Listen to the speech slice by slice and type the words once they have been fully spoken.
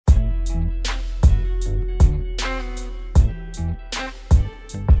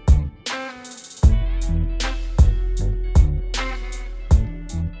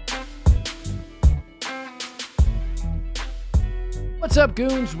What's up,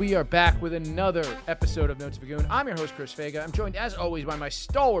 goons? We are back with another episode of Notes of a Goon. I'm your host, Chris Vega. I'm joined, as always, by my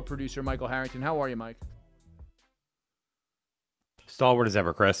stalwart producer, Michael Harrington. How are you, Mike? Stalwart as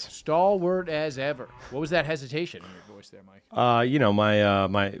ever, Chris. Stalwart as ever. What was that hesitation in your voice there, Mike?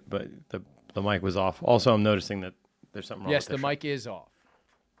 The mic was off. Also, I'm noticing that there's something wrong. Yes, with the mic is off.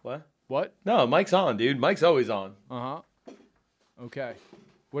 What? What? No, mic's on, dude. Mic's always on. Uh-huh. Okay.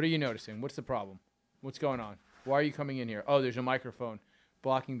 What are you noticing? What's the problem? What's going on? Why are you coming in here? Oh, there's a microphone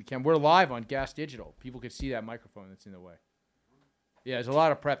blocking the camera. We're live on Gas Digital. People can see that microphone that's in the way. Yeah, there's a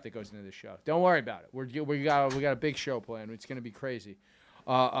lot of prep that goes into this show. Don't worry about it. We got a big show planned. It's going to be crazy.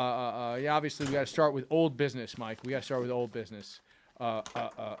 Yeah, obviously we got to start with old business, Mike. We got to start with old business. We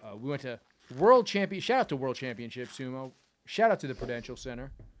went to World Champion. Shout out to World Championship Sumo. Shout out to the Prudential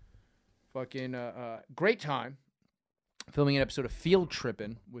Center. Fucking great time filming an episode of Field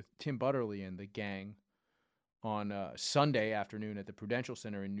Trippin' with Tim Butterly and the gang on Sunday afternoon at the Prudential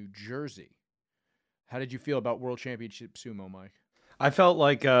Center in New Jersey. How did you feel about World Championship Sumo, Mike? I felt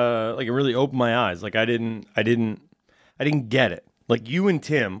like it really opened my eyes. Like I didn't get it. Like you and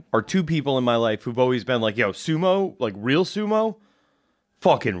Tim are two people in my life who've always been like, yo, sumo, like real sumo,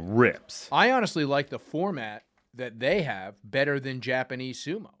 fucking rips. I honestly like the format that they have better than Japanese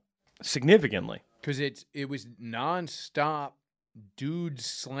sumo. Significantly. Because it was nonstop dudes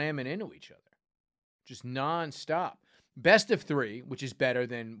slamming into each other. Just nonstop. Best of three, which is better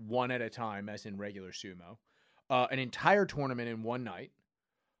than one at a time, as in regular sumo. An entire tournament in one night.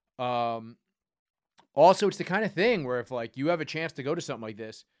 Also, it's the kind of thing where if like you have a chance to go to something like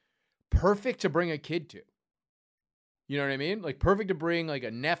this, perfect to bring a kid to. You know what I mean? Like perfect to bring like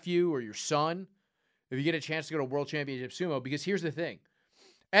a nephew or your son if you get a chance to go to World Championship Sumo. Because here's the thing.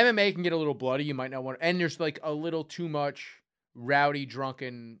 MMA can get a little bloody. You might not want to, and there's like a little too much rowdy,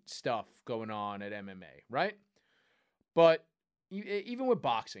 drunken stuff going on at MMA, right? But even with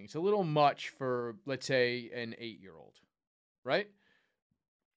boxing, it's a little much for, let's say, an 8-year-old, right?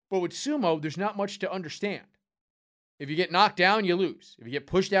 But with sumo, there's not much to understand. If you get knocked down, you lose. If you get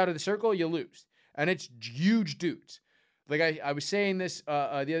pushed out of the circle, you lose. And it's huge dudes. Like I was saying this the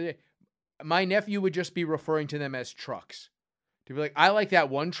other day, my nephew would just be referring to them as trucks. To be like, I like that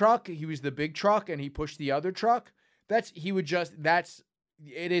one truck. He was the big truck, and he pushed the other truck. It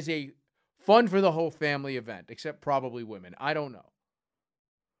is a fun for the whole family event, except probably women. I don't know.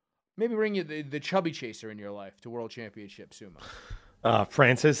 Maybe bring you the chubby chaser in your life to World Championship Sumo.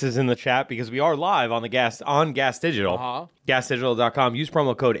 Francis is in the chat because we are live on Gas Digital. GasDigital.com. Use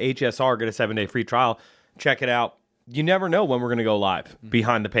promo code HSR. Get a 7-day free trial. Check it out. You never know when we're going to go live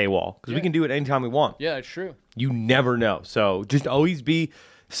behind the paywall because we can do it anytime we want. Yeah, that's true. You never know. So just always be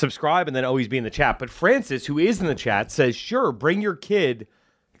subscribe and then always be in the chat. But Francis, who is in the chat, says, sure, bring your kid,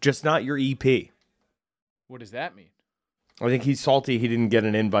 just not your EP. What does that mean? I think he's salty he didn't get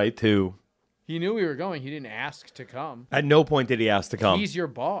an invite to. He knew we were going. He didn't ask to come. At no point did he ask to come. He's your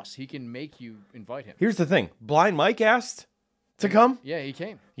boss. He can make you invite him. Here's the thing. Blind Mike asked to come. Yeah, he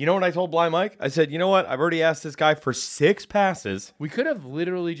came. You know what I told Blind Mike? I said, you know what? I've already asked this guy for 6 passes. We could have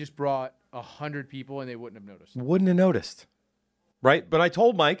literally just brought 100 people and they wouldn't have noticed. Wouldn't have noticed. Right? But I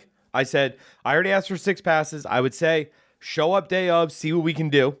told Mike, I said, I already asked for 6 passes. I would say, show up day of, see what we can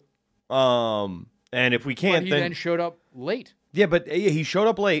do. And if we can't, but he then showed up late. Yeah, but he showed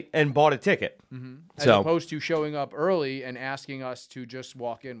up late and bought a ticket. Mm-hmm. As opposed to showing up early and asking us to just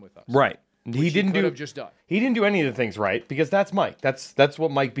walk in with us. Right. He didn't do any of the things right because that's Mike. That's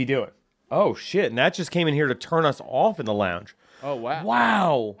what Mike be doing. Oh shit! And that just came in here to turn us off in the lounge. Oh wow!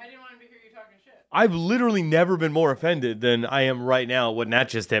 Wow! I didn't want to hear you talking shit. I've literally never been more offended than I am right now when Nat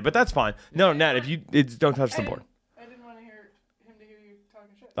just did. But that's fine. No, Nat, don't touch the board. I didn't want to hear him to hear you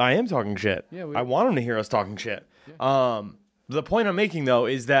talking shit. I am talking shit. Yeah, I want him to hear us talking shit. Yeah. The point I'm making though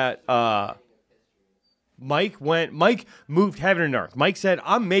is that Mike moved heaven and earth. Mike said,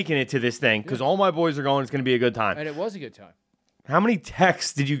 I'm making it to this thing because all my boys are going. It's going to be a good time. And it was a good time. How many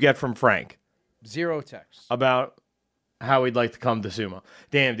texts did you get from Frank? 0 texts. About how he'd like to come to sumo.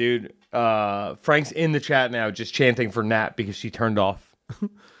 Damn, dude. Frank's in the chat now just chanting for Nat because she turned off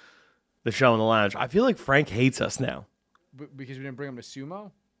the show in the lounge. I feel like Frank hates us now. Because we didn't bring him to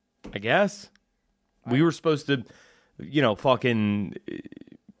sumo? I guess. We were supposed to, fucking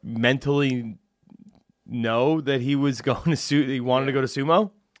mentally know that he was going to he wanted to go to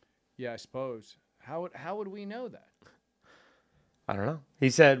sumo? Yeah, I suppose. How would we know that? I don't know. He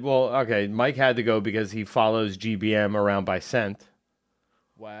said, well, okay, Mike had to go because he follows GBM around by scent.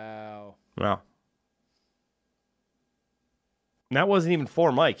 Wow. Wow. And that wasn't even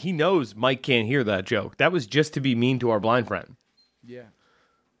for Mike. He knows Mike can't hear that joke. That was just to be mean to our blind friend. Yeah.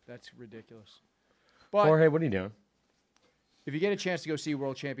 That's ridiculous. But Jorge, what are you doing? if you get a chance to go see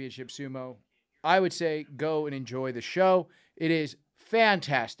World Championship Sumo, I would say go and enjoy the show. It is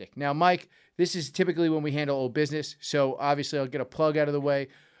fantastic. Now, Mike, this is typically when we handle old business, so obviously I'll get a plug out of the way.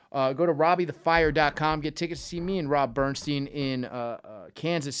 Go to RobbieTheFire.com. Get tickets to see me and Rob Bernstein in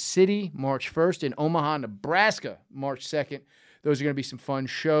Kansas City, March 1st, in Omaha, Nebraska, March 2nd. Those are going to be some fun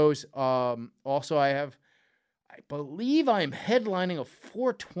shows. Also, I believe I'm headlining a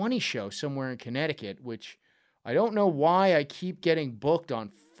 420 show somewhere in Connecticut, which I don't know why I keep getting booked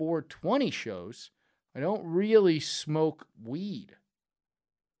on 420 shows. I don't really smoke weed.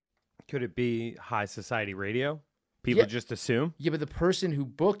 Could it be high society radio? People just assume? Yeah, but the person who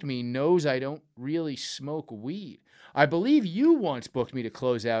booked me knows I don't really smoke weed. I believe you once booked me to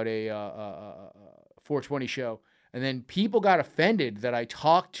close out a 420 show, and then people got offended that I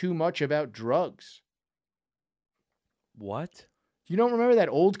talked too much about drugs. What? You don't remember that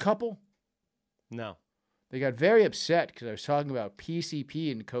old couple? No. They got very upset because I was talking about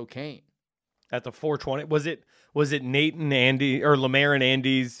PCP and cocaine. At the 420? Was it Nate and Andy, or Lemaire and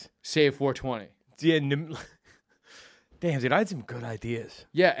Andy's? Save 420. Yeah. Damn, dude, I had some good ideas.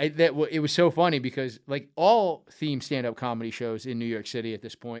 Yeah, it was so funny because like all themed stand-up comedy shows in New York City at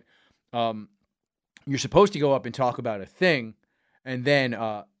this point, you're supposed to go up and talk about a thing, and then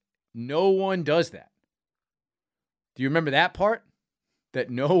no one does that. Do you remember that part? That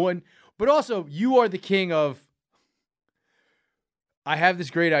no one... But also, you are the king of, I have this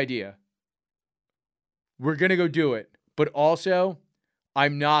great idea. We're going to go do it. But also,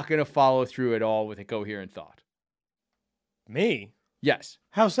 I'm not going to follow through at all with a coherent thought. Me? Yes.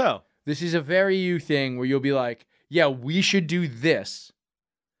 How so? This is a very you thing where you'll be like, yeah, we should do this.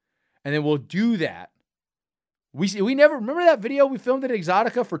 And then we'll do that. We never, remember that video we filmed at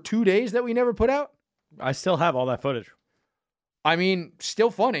Exotica for 2 days that we never put out? I still have all that footage. I mean, still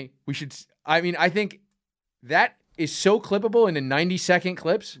funny. I think that is so clippable into 90-second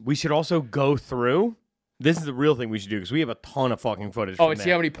clips. We should also go through. This is the real thing we should do because we have a ton of fucking footage. Oh, and see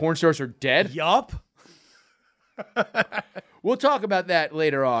how many porn stars are dead? Yup. We'll talk about that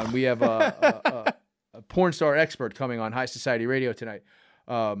later on. We have a porn star expert coming on High Society Radio tonight.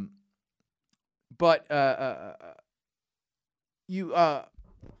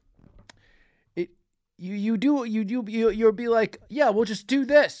 You'll be like, yeah, we'll just do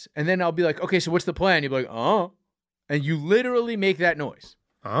this. And then I'll be like, okay, so what's the plan? You'll be like, and you literally make that noise.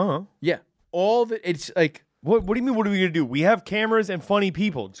 Yeah. It's like, what do you mean, what are we going to do? We have cameras and funny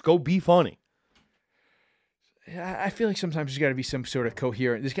people. Just go be funny. I feel like sometimes there's got to be some sort of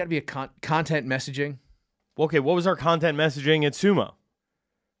coherent, there's got to be a content messaging. Okay, what was our content messaging at Sumo?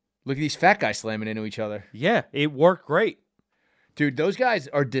 Look at these fat guys slamming into each other. Yeah, it worked great. Dude, those guys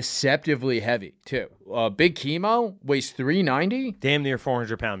are deceptively heavy, too. Big Chemo weighs 390. Damn near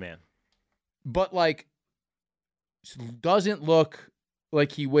 400-pound man. But, like, doesn't look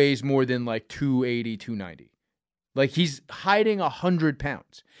like he weighs more than, like, 280, 290. Like, he's hiding 100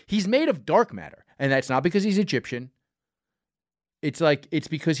 pounds. He's made of dark matter, and that's not because he's Egyptian. It's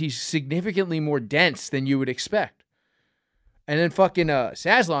because he's significantly more dense than you would expect. And then fucking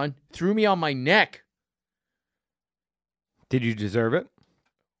Sazlon threw me on my neck. Did you deserve it?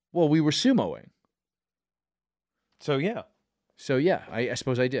 Well, we were sumoing. So, yeah. I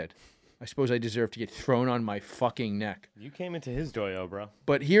suppose I did. I suppose I deserve to get thrown on my fucking neck. You came into his doyo, bro.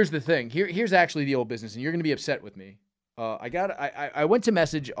 But here's the thing. Here's actually the old business, and you're going to be upset with me. I went to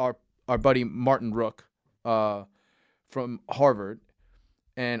message our buddy Martin Rook from Harvard,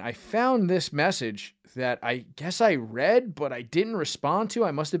 and I found this message that I guess I read, but I didn't respond to.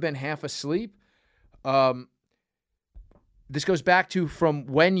 I must have been half asleep. This goes back to from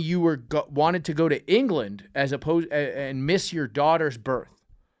when you wanted to go to England as opposed and miss your daughter's birth.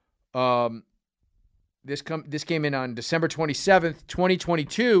 This came in on December 27th,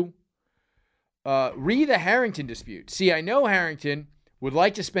 2022. Re the Harrington dispute. See, I know Harrington would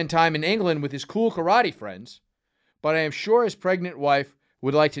like to spend time in England with his cool karate friends, but I am sure his pregnant wife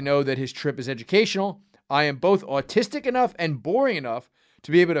would like to know that his trip is educational. I am both autistic enough and boring enough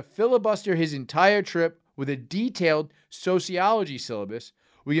to be able to filibuster his entire trip with a detailed sociology syllabus.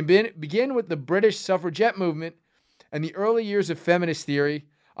 We can begin with the British suffragette movement and the early years of feminist theory.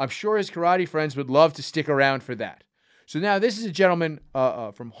 I'm sure his karate friends would love to stick around for that. So now this is a gentleman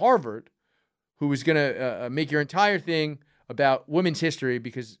from Harvard who is going to make your entire thing about women's history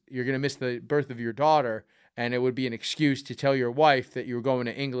because you're going to miss the birth of your daughter, and it would be an excuse to tell your wife that you're going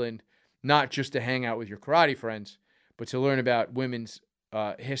to England, not just to hang out with your karate friends, but to learn about women's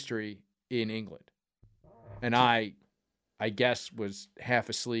history in England. And I guess, was half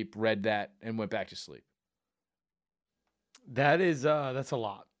asleep, read that, and went back to sleep. That's a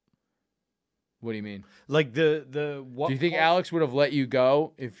lot. What do you mean? Like the what? Do you think Alex would have let you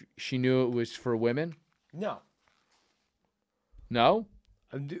go if she knew it was for women? No. No?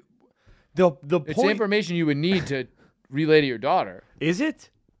 The It's point information you would need to relay to your daughter. is it,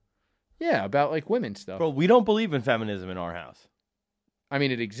 Yeah, about like women stuff. bro? We don't believe in feminism in our house. I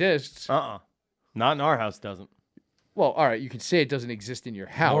mean, it exists. Not in our house. Doesn't. Well, all right, you can say it doesn't exist in your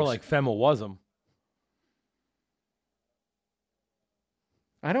house. More like feminism.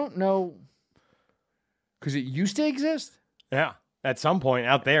 I don't know. Because it used to exist? Yeah, at some point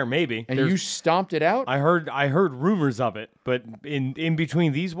out there, maybe. And you stomped it out? I heard rumors of it, but in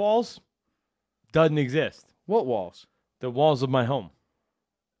between these walls, doesn't exist. What walls? The walls of my home.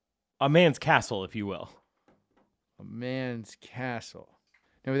 A man's castle, if you will. A man's castle.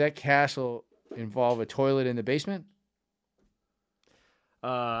 Now, would that castle involve a toilet in the basement?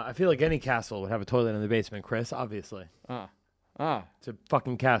 I feel like any castle would have a toilet in the basement, Chris, obviously. It's a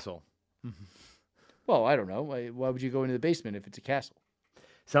fucking castle. Well, I don't know. Why would you go into the basement if it's a castle?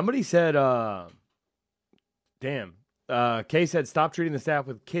 Somebody said, Kay said, stop treating the staff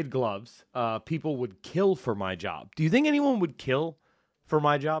with kid gloves. People would kill for my job. Do you think anyone would kill for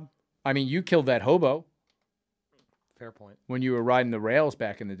my job? I mean, you killed that hobo Fair point. when you were riding the rails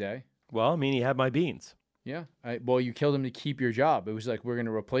back in the day. Well, I mean, he had my beans. Yeah. Well, you killed him to keep your job. It was like we're going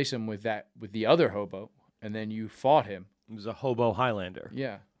to replace him with the other hobo, and then you fought him. He was a hobo Highlander.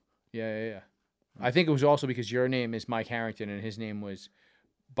 Yeah. I think it was also because your name is Mike Harrington and his name was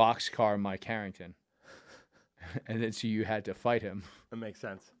Boxcar Mike Harrington. And then so you had to fight him. That makes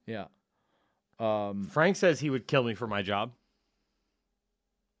sense. Yeah. Frank says he would kill me for my job.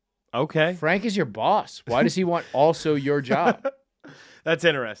 Okay. Frank is your boss. Why does he want also your job? That's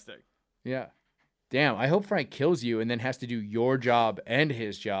interesting. Yeah. Damn, I hope Frank kills you and then has to do your job and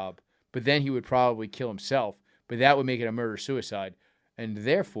his job. But then he would probably kill himself. But that would make it a murder-suicide. And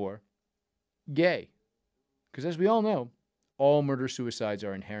therefore, gay. Because as we all know, all murder-suicides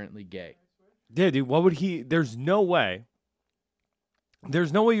are inherently gay. Yeah, dude, what would he... There's no way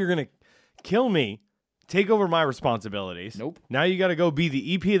you're going to kill me, take over my responsibilities. Nope. Now you got to go be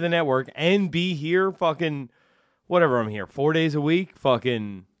the EP of the network and be here fucking... Whatever I'm here, 4 days a week,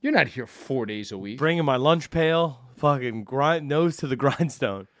 fucking... You're not here 4 days a week. Bringing my lunch pail, fucking nose to the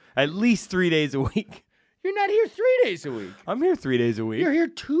grindstone. At least 3 days a week. You're not here 3 days a week. I'm here 3 days a week. You're here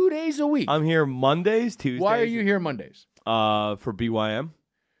 2 days a week. I'm here Mondays, Tuesdays. Why are you here Mondays? For BYM.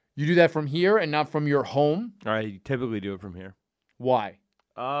 You do that from here and not from your home? I typically do it from here. Why?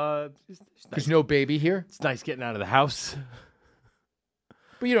 It's There's no baby here? It's nice getting out of the house.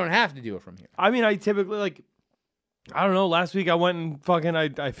 But you don't have to do it from here. I mean, I typically, like, I don't know, last week I went and fucking,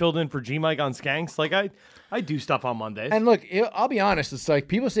 I filled in for G-Mike on Skanks. Like, I do stuff on Mondays. And look, I'll be honest, it's like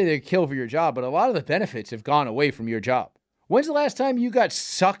people say they kill for your job, but a lot of the benefits have gone away from your job. When's the last time you got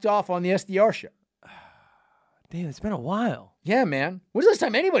sucked off on the SDR show? Damn, it's been a while. Yeah, man. When's the last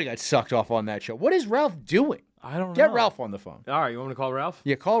time anybody got sucked off on that show? What is Ralph doing? I don't know. Get Ralph on the phone. All right, you want me to call Ralph?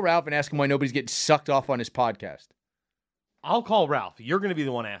 Yeah, call Ralph and ask him why nobody's getting sucked off on his podcast. I'll call Ralph. You're going to be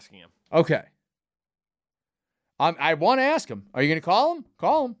the one asking him. Okay. I want to ask him. Are you going to call him?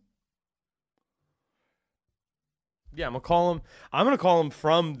 Call him. Yeah, I'm going to call him. I'm going to call him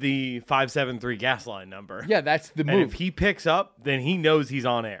from the 573 gas line number. Yeah, that's the move. And if he picks up, then he knows he's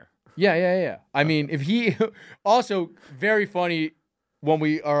on air. Yeah. I mean, if he... Also, very funny when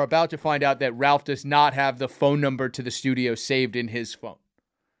we are about to find out that Ralph does not have the phone number to the studio saved in his phone.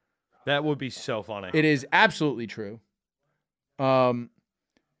 That would be so funny. It is absolutely true.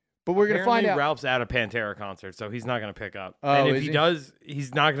 But we're going to find out. Ralph's at a Pantera concert, so he's not going to pick up. Oh, and if is he he? does,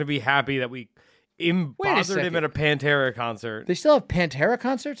 he's not going to be happy that we bothered him at a Pantera concert. They still have Pantera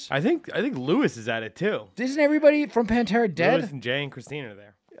concerts? I think Lewis is at it too. Isn't everybody from Pantera dead? Lewis and Jay and Christina are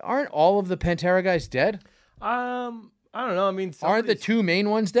there. Aren't all of the Pantera guys dead? I don't know. I mean, Aren't the two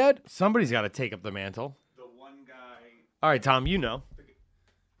main ones dead? Somebody's got to take up the mantle. The one guy. All right, Tom, you know.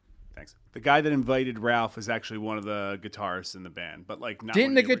 Thanks. The guy that invited Ralph is actually one of the guitarists in the band, but like not. Didn't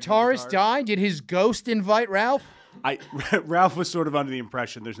one the of original guitarist die? Did his ghost invite Ralph? Ralph was sort of under the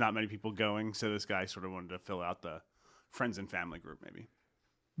impression there's not many people going, so this guy sort of wanted to fill out the friends and family group, maybe.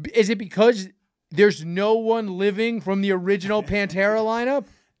 Is it because there's no one living from the original Pantera lineup?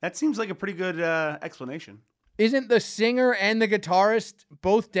 That seems like a pretty good explanation. Isn't the singer and the guitarist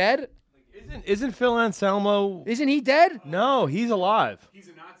both dead? Isn't Phil Anselmo? Isn't he dead? No, he's alive. He's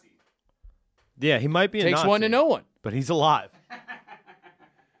a Nazi. Yeah, he might be a Takes Nazi, one to know one. but he's alive.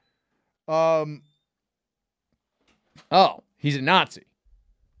 Oh, he's a Nazi.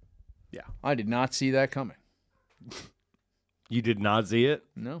 Yeah. I did not see that coming. You did not see it?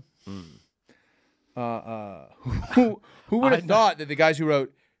 No. Who would have thought that the guys who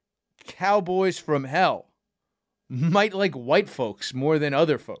wrote cowboys from hell might like white folks more than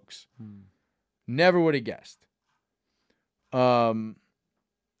other folks. Never would have guessed. All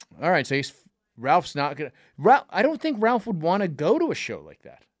right, so Ralph's not gonna. I don't think Ralph would want to go to a show like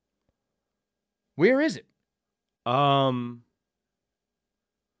that. Where is it? I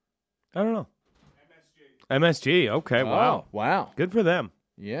don't know. MSG. Okay. Wow. Wow. Good for them.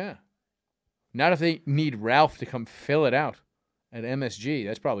 Yeah. Not if they need Ralph to come fill it out at MSG.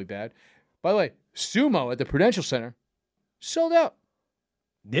 That's probably bad. By the way, Sumo at the Prudential Center sold out.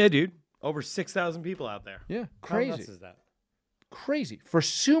 Yeah, dude. Over 6,000 people out there. Yeah, How crazy. nuts is that? Crazy for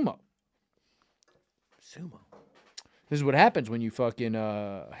Sumo. This is what happens when you fucking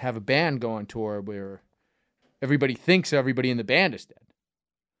have a band go on tour where everybody thinks everybody in the band is dead.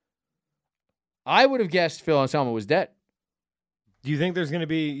 I would have guessed Phil Anselmo was dead. Do you think there's gonna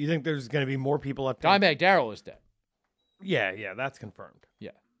be? You think there's gonna be more people at? Dimebag Darrell is dead. Yeah, that's confirmed.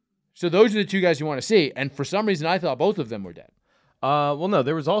 Yeah. So those are the two guys you want to see, and for some reason I thought both of them were dead. Well, no,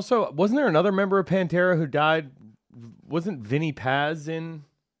 there was also wasn't there another member of Pantera who died? Wasn't Vinnie Paz in?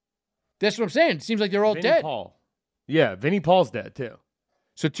 That's what I'm saying. It seems like they're all Vinnie dead. Paul. Yeah, Vinnie Paul's dead too.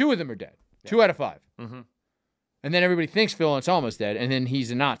 So two of them are dead. Yeah. 2 out of 5. Mm-hmm. And then everybody thinks Phil Anselmo's dead, and then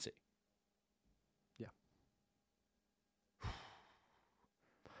he's a Nazi. Yeah.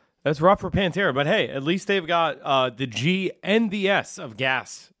 That's rough for Pantera, but hey, at least they've got the G and the S of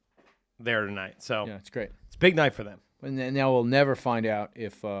Gas there tonight. So yeah, it's great. It's a big night for them. And then now we'll never find out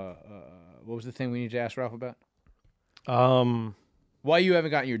if what was the thing we need to ask Ralph about? Why you haven't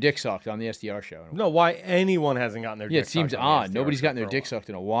gotten your dick sucked on the SDR show? No, why anyone hasn't gotten their dick sucked. Yeah, it seems on odd. the SDR Nobody's show gotten their for a dick while. sucked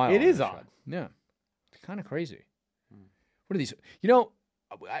in a while. It is odd. Yeah. It's kind of crazy. What are these? You know,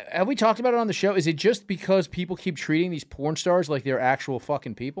 have we talked about it on the show? Is it just because people keep treating these porn stars like they're actual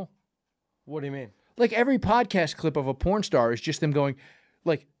fucking people? What do you mean? Like every podcast clip of a porn star is just them going,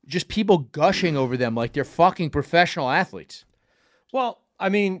 like, just people gushing over them like they're fucking professional athletes. Well, I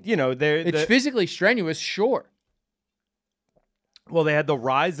mean, you know, it's physically strenuous, sure. Well, they had the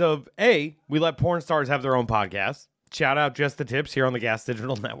rise of, we let porn stars have their own podcast. Shout out Just the Tips here on the Gas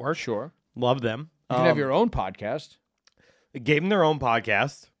Digital Network. Sure. Love them. You can have your own podcast. Gave them their own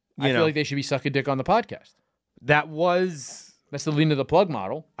podcast. I feel like they should be sucking dick on the podcast. That's the lean of the plug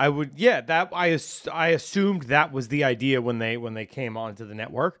model. I assumed that was the idea when they came onto the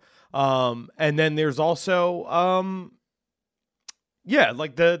network. And then there's also,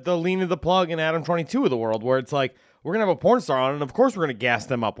 like the lean of the plug and Adam 22 of the world, where it's like, we're going to have a porn star on, and of course we're going to gas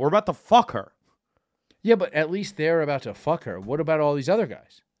them up. We're about to fuck her. Yeah, but at least they're about to fuck her. What about all these other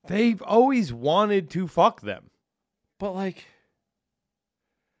guys? They've always wanted to fuck them. But, like,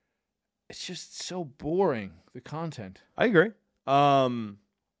 it's just so boring, the content. I agree. And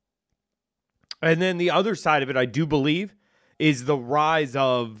then the other side of it, I do believe, is the rise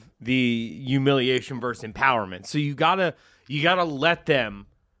of the humiliation versus empowerment. So you gotta let them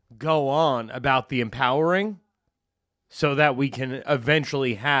go on about the empowering, so that we can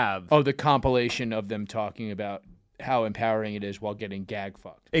eventually have the compilation of them talking about how empowering it is while getting gag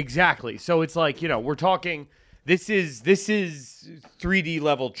fucked. Exactly. So it's like, we're talking. This is 3D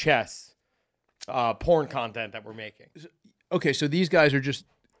level chess, porn content that we're making. Okay, so these guys are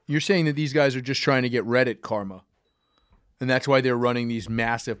you're saying that these guys are just trying to get Reddit karma. And that's why they're running these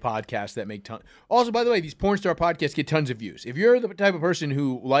massive podcasts that make tons. Also, by the way, these porn star podcasts get tons of views. If you're the type of person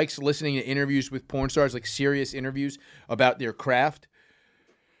who likes listening to interviews with porn stars, like serious interviews about their craft,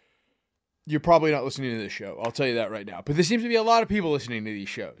 you're probably not listening to this show. I'll tell you that right now. But there seems to be a lot of people listening to these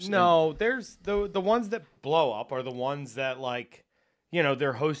shows. No, there's the ones that blow up are the ones that, like,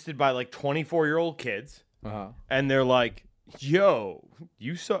 they're hosted by like 24-year-old kids. Uh-huh. And they're like, yo,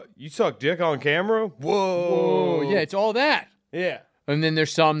 you suck dick on camera? Whoa. Yeah, it's all that. Yeah. And then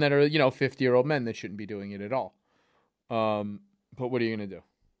there's some that are, 50-year-old men that shouldn't be doing it at all. But what are you going to do?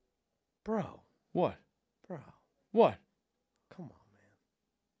 Bro. What? Bro. What? Come on, man.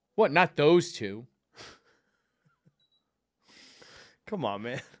 What? Not those two. Come on,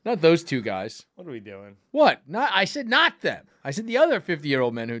 man. Not those two guys. What are we doing? What? I said not them. I said the other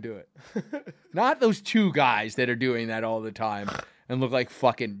 50-year-old men who do it. Not those two guys that are doing that all the time and look like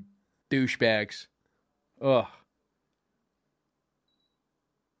fucking douchebags. Ugh.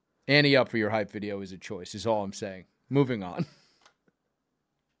 Ante up for your hype video is a choice, is all I'm saying. Moving on.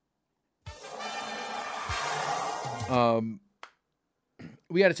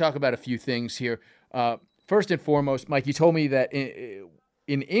 We got to talk about a few things here. First and foremost, Mike, you told me that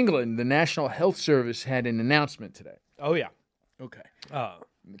in England, the National Health Service had an announcement today. Oh, yeah. Okay.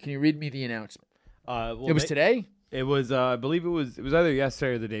 Can you read me the announcement? Well, it was today? It was, I believe it was either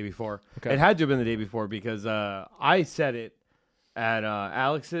yesterday or the day before. Okay. It had to have been the day before because I said it at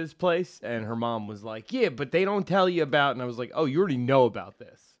Alex's place, and her mom was like, "Yeah, but they don't tell you about." And I was like, "Oh, you already know about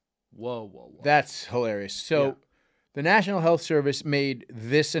this." Whoa. That's hilarious. So, the National Health Service made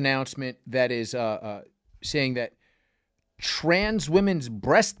this announcement that is saying that trans women's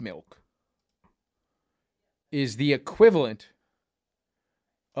breast milk is the equivalent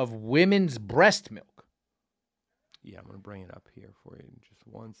of women's breast milk. Yeah, I'm going to bring it up here for you in just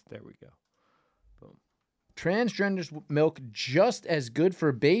once. There we go. Boom. Transgender's milk just as good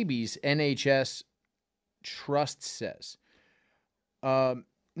for babies, NHS Trust says.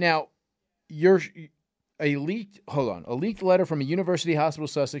 Now, a leaked letter from a University Hospital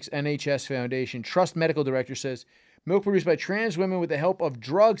Sussex NHS Foundation Trust medical director says milk produced by trans women with the help of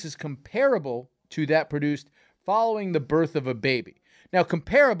drugs is comparable to that produced following the birth of a baby. Now,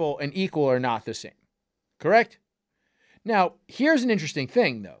 comparable and equal are not the same, correct? Now, here's an interesting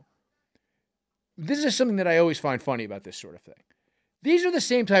thing, though. This is something that I always find funny about this sort of thing. These are the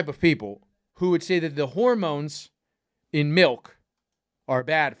same type of people who would say that the hormones in milk are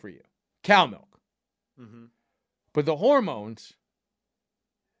bad for you. Cow milk. Mm-hmm. But the hormones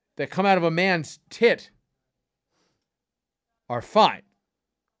that come out of a man's tit are fine.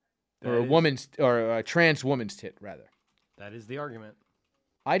 Or a trans woman's tit, rather. That is the argument.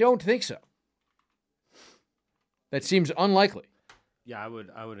 I don't think so. That seems unlikely. Yeah, I would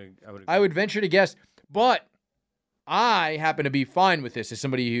agree. I would venture to guess, but I happen to be fine with this as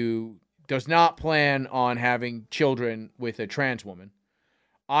somebody who does not plan on having children with a trans woman.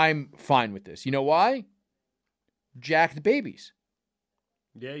 I'm fine with this. You know why? Jacked babies.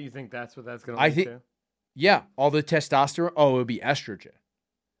 Yeah, you think that's what that's going to lead to? Yeah, all the testosterone. Oh, it would be estrogen.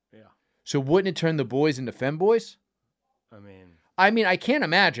 Yeah. So wouldn't it turn the boys into femboys? I mean, I can't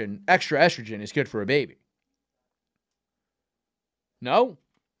imagine extra estrogen is good for a baby. No?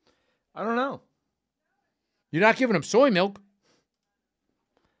 I don't know. You're not giving them soy milk.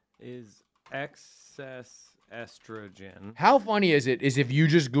 Is excess estrogen. How funny is it if you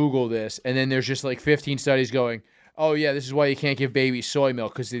just Google this and then there's just like 15 studies going, oh yeah, this is why you can't give babies soy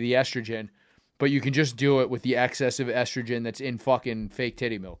milk because of the estrogen, but you can just do it with the excess of estrogen that's in fucking fake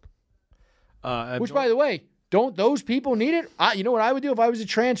titty milk. Which, by the way, don't those people need it? You know what I would do if I was a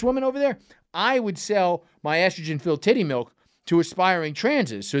trans woman over there? I would sell my estrogen-filled titty milk to aspiring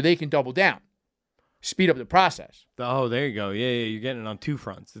transes so they can double down. Speed up the process. Oh, there you go. Yeah, you're getting it on two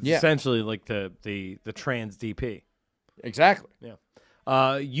fronts. It's essentially like the trans DP. Exactly. Yeah.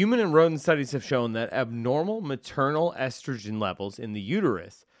 Human and rodent studies have shown that abnormal maternal estrogen levels in the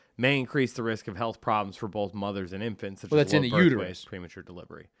uterus may increase the risk of health problems for both mothers and infants, such as low birth weight, premature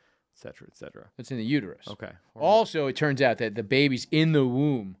delivery, et cetera, et cetera. That's in the uterus. Okay. Also, it turns out that the babies in the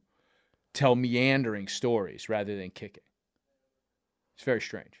womb tell meandering stories rather than kicking. It's very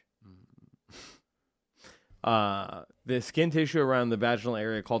strange. The skin tissue around the vaginal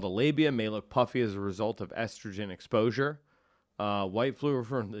area called the labia may look puffy as a result of estrogen exposure. White fluid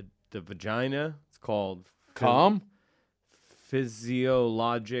from the vagina. It's called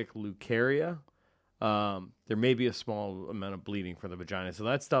physiologic leukorrhea. There may be a small amount of bleeding from the vagina. So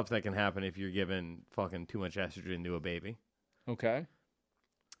that's stuff that can happen if you're giving fucking too much estrogen to a baby. Okay.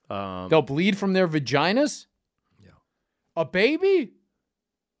 They'll bleed from their vaginas? Yeah. A baby?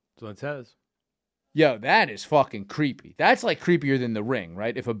 That's what it says. Yo, that is fucking creepy. That's like creepier than The Ring,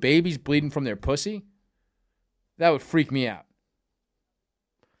 right? If a baby's bleeding from their pussy, that would freak me out.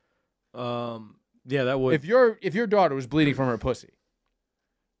 Yeah, that would. If your daughter was bleeding from her pussy,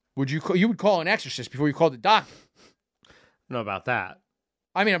 you would call an exorcist before you called the doctor? I don't know about that.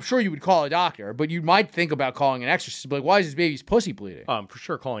 I mean, I'm sure you would call a doctor, but you might think about calling an exorcist. But like, why is this baby's pussy bleeding? I'm for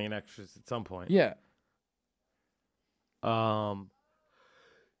sure calling an exorcist at some point. Yeah.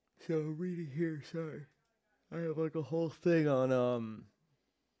 So reading here, sorry. I have like a whole thing on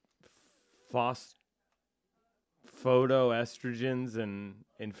photoestrogens and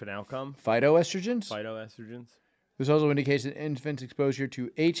infant outcome. Phytoestrogens? Phytoestrogens. This also indicates that infants' exposure to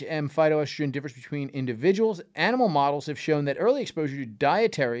HM phytoestrogen differs between individuals. Animal models have shown that early exposure to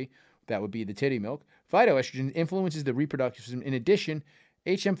dietary, that would be the titty milk, phytoestrogen influences the reproductive system. In addition,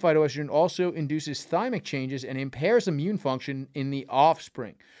 HM phytoestrogen also induces thymic changes and impairs immune function in the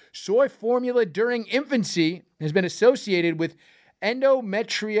offspring. Soy formula during infancy has been associated with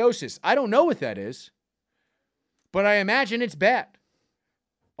endometriosis. I don't know what that is, but I imagine it's bad.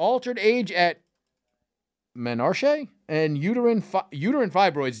 Altered age at menarche and uterine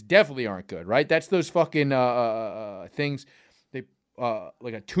fibroids definitely aren't good, right? That's those fucking things, they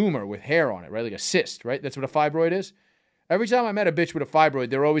like a tumor with hair on it, right? Like a cyst, right? That's what a fibroid is. Every time I met a bitch with a fibroid,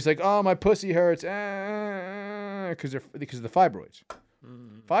 they're always like, "Oh, my pussy hurts," because of the fibroids.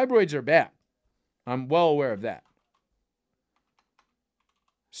 Fibroids are bad. I'm well aware of that.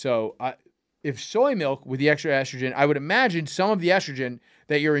 So if soy milk with the extra estrogen, I would imagine some of the estrogen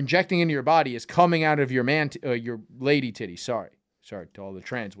that you're injecting into your body is coming out of your your lady titty. Sorry to all the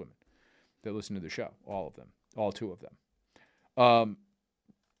trans women that listen to the show, all of them, all 2 of them.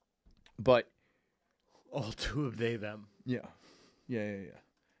 But all 2 of them. Yeah.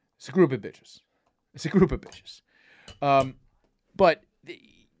 It's a group of bitches. But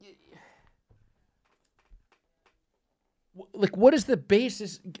like, what is the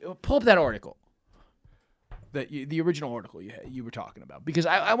basis? Pull up that article, the original article you were talking about, because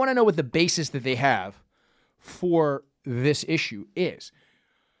I want to know what the basis that they have for this issue is.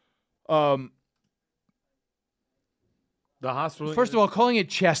 The hospital. First of all, calling it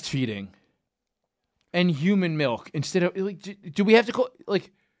chest feeding and human milk instead of like, do we have to call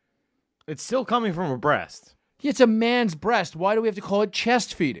like? It's still coming from a breast. Yeah, it's a man's breast. Why do we have to call it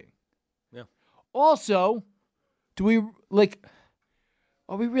chest feeding? Yeah. Also, do we like?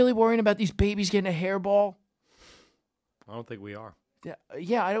 Are we really worrying about these babies getting a hairball? I don't think we are.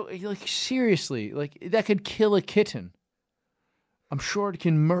 Yeah, I don't like seriously. Like that could kill a kitten. I'm sure it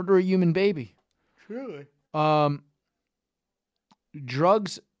can murder a human baby. Truly.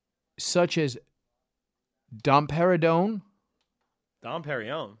 Drugs such as domperidone.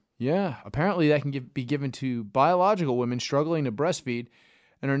 Domperidone. Yeah, apparently that can be given to biological women struggling to breastfeed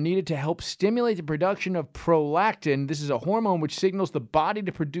and are needed to help stimulate the production of prolactin. This is a hormone which signals the body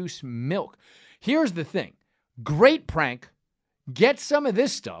to produce milk. Here's the thing. Great prank. Get some of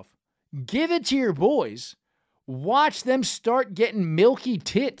this stuff. Give it to your boys. Watch them start getting milky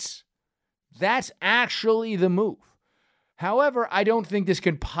tits. That's actually the move. However, I don't think this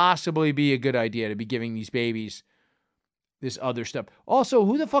could possibly be a good idea to be giving these babies this other stuff. Also,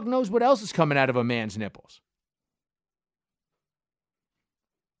 who the fuck knows what else is coming out of a man's nipples?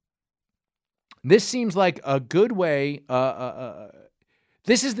 This seems like a good way.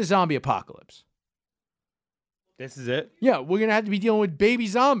 This is the zombie apocalypse. This is it? Yeah, we're going to have to be dealing with baby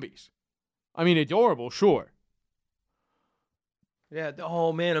zombies. I mean, adorable, sure. Yeah.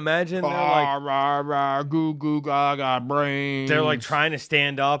 Oh, man, imagine they're like... goo, goo, gaga, brains. They're like trying to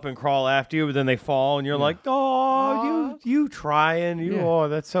stand up and crawl after you, but then they fall, and you're like, oh, you trying. Oh,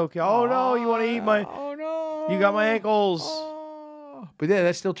 that's so cute. Oh, no, you want to eat my... Oh, no. You got my ankles. Oh. But yeah,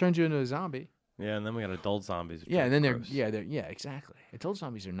 that still turns you into a zombie. Yeah, and then we got adult zombies. Yeah, and then exactly. Adult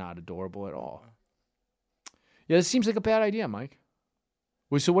zombies are not adorable at all. Yeah, this seems like a bad idea, Mike.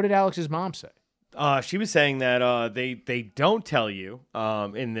 So what did Alex's mom say? She was saying that they don't tell you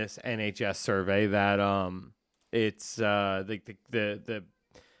in this NHS survey that it's the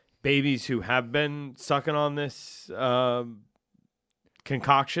babies who have been sucking on this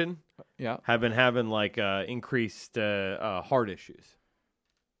concoction have been having like increased heart issues.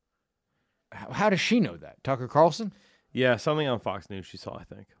 How does she know that? Tucker Carlson? Yeah, something on Fox News she saw, I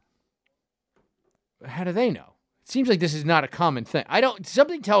think. How do they know? It seems like this is not a common thing.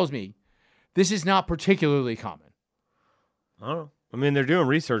 Something tells me this is not particularly common. I don't know. I mean, they're doing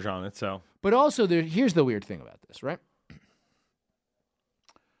research on it, so. But also, here's the weird thing about this, right?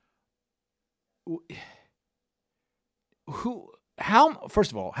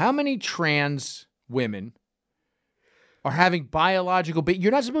 First of all, how many trans women are having biological baby?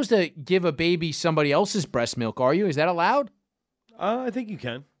 You're not supposed to give a baby somebody else's breast milk, are you? Is that allowed? I think you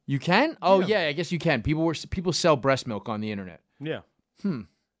can. You can? Oh, yeah, I guess you can. People sell breast milk on the internet. Yeah.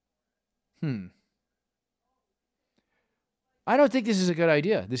 I don't think this is a good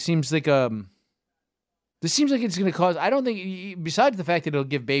idea. This seems like it's going to cause. I don't think, besides the fact that it'll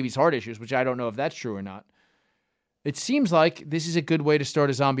give babies heart issues, which I don't know if that's true or not. It seems like this is a good way to start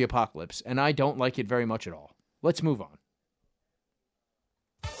a zombie apocalypse, and I don't like it very much at all. Let's move on.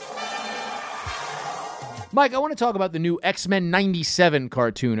 Mike, I want to talk about the new X-Men 97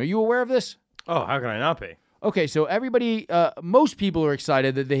 cartoon. Are you aware of this? Oh, how can I not be? Okay, so everybody, most people are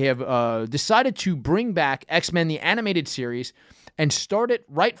excited that they have decided to bring back X-Men, the animated series, and start it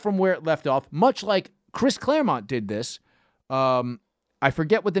right from where it left off, much like Chris Claremont did this. I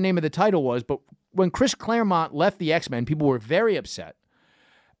forget what the name of the title was, but when Chris Claremont left the X-Men, people were very upset.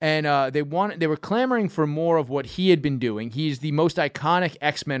 And they were clamoring for more of what he had been doing. He's the most iconic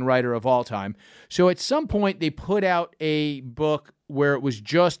X-Men writer of all time. So at some point, they put out a book where it was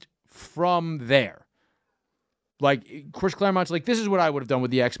just from there. Like, Chris Claremont's like, this is what I would have done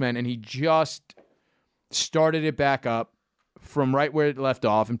with the X-Men, and he just started it back up from right where it left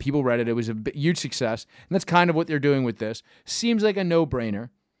off, and people read it. It was a huge success, and that's kind of what they're doing with this. Seems like a no-brainer.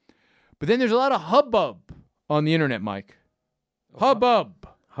 But then there's a lot of hubbub on the internet, Mike. Hubbub.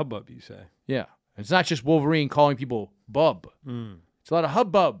 Hubbub, you say? Yeah. It's not just Wolverine calling people bub. It's a lot of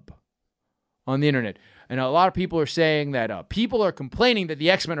hubbub on the internet. And a lot of people are saying that people are complaining that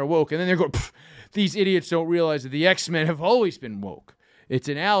the X-Men are woke, and then they're going, these idiots don't realize that the X-Men have always been woke. It's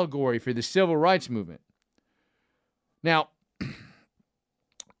an allegory for the civil rights movement. Now,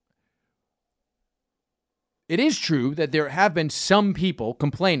 it is true that there have been some people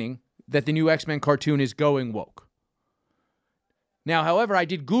complaining that the new X-Men cartoon is going woke. Now, however, I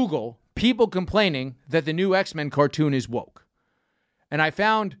did Google people complaining that the new X-Men cartoon is woke. And I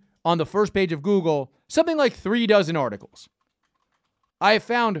found on the first page of Google something like 36 articles. I have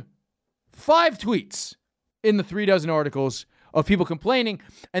found 5 tweets in the 36 articles of people complaining.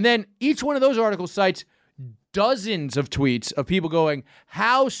 And then each one of those articles cites dozens of tweets of people going,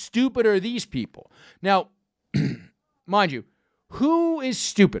 how stupid are these people? Now, mind you, who is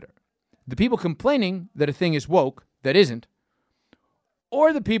stupider? The people complaining that a thing is woke that isn't,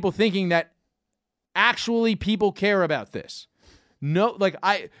 or the people thinking that actually people care about this? No, like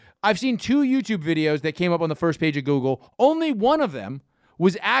I've seen 2 YouTube videos that came up on the first page of Google. Only one of them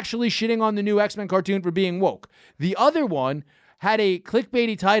was actually shitting on the new X-Men cartoon for being woke. The other one had a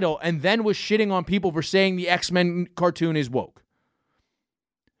clickbaity title and then was shitting on people for saying the X-Men cartoon is woke.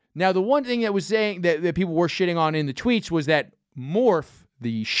 Now, the one thing that was saying that people were shitting on in the tweets was that Morph,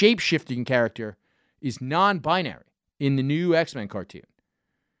 the shape-shifting character, is non-binary in the new X-Men cartoon,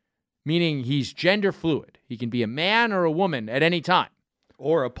 meaning he's gender fluid. He can be a man or a woman at any time.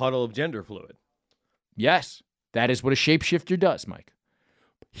 Or a puddle of gender fluid. Yes, that is what a shapeshifter does, Mike.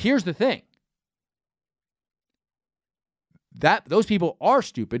 Here's the thing. Those people are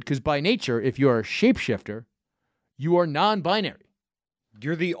stupid because by nature, if you're a shapeshifter, you are non-binary.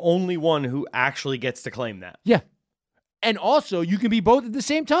 You're the only one who actually gets to claim that. Yeah. And also, you can be both at the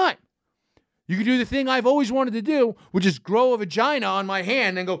same time. You can do the thing I've always wanted to do, which is grow a vagina on my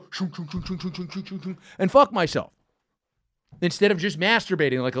hand and go and fuck myself instead of just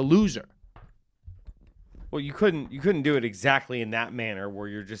masturbating like a loser. Well, you couldn't do it exactly in that manner where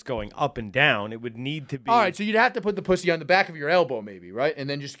you're just going up and down. It would need to be. All right, so you'd have to put the pussy on the back of your elbow, maybe, right? And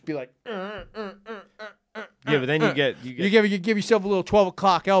then just be like. Yeah, but then you give yourself a little 12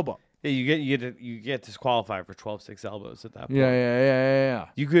 o'clock elbow. Yeah, you get disqualified for 12-6 elbows at that point. Yeah.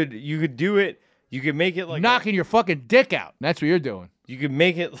 You could do it. You could make it like knocking your fucking dick out. That's what you're doing. You could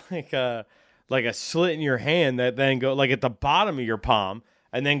make it like a slit in your hand that then go like at the bottom of your palm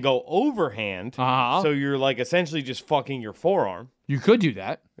and then go overhand. Uh-huh. So you're like essentially just fucking your forearm. You could do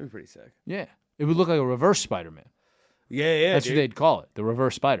that. It'd be pretty sick. Yeah, it would look like a reverse Spider-Man. Yeah. That's what they'd call it, the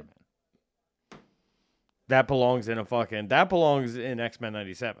reverse Spider-Man. That belongs in X-Men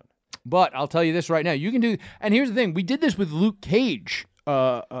 97. But I'll tell you this right now. You can do, and here's the thing. We did this with Luke Cage.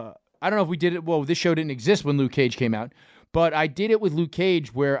 I don't know if we did it. Well, this show didn't exist when Luke Cage came out. But I did it with Luke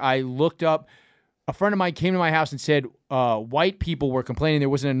Cage where I looked up, a friend of mine came to my house and said white people were complaining there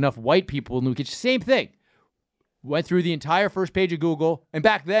wasn't enough white people in Luke Cage. Same thing. Went through the entire first page of Google. And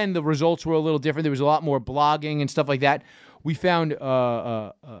back then, the results were a little different. There was a lot more blogging and stuff like that. We found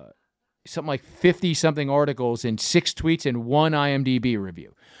something like 50-something articles and 6 tweets and 1 IMDb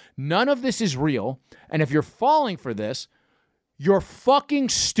review. None of this is real. And if you're falling for this, you're fucking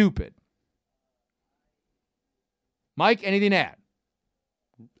stupid. Mike, anything to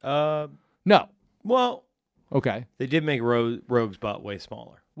add? No. Well, okay. They did make Rogue's butt way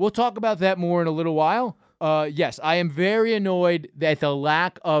smaller. We'll talk about that more in a little while. Yes, I am very annoyed at the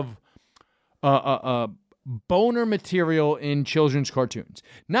lack of boner material in children's cartoons.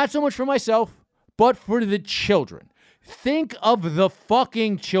 Not so much for myself, but for the children. Think of the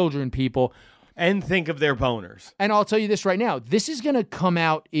fucking children, people. And think of their boners. And I'll tell you this right now. This is going to come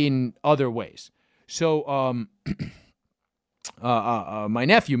out in other ways. So, my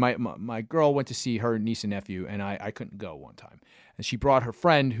nephew, my girl went to see her niece and nephew, and I couldn't go one time. And she brought her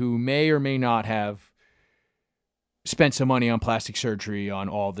friend who may or may not have spent some money on plastic surgery on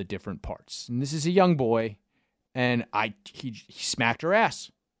all the different parts. And this is a young boy, and he smacked her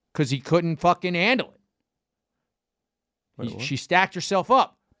ass because he couldn't fucking handle it. She stacked herself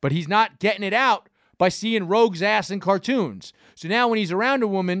up, but he's not getting it out by seeing Rogue's ass in cartoons. So now when he's around a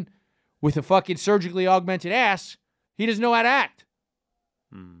woman with a fucking surgically augmented ass, he doesn't know how to act.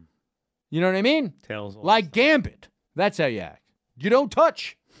 You know what I mean? Like Gambit. That's how you act. You don't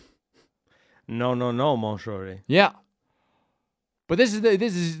touch. No, mon chéri. Yeah. But this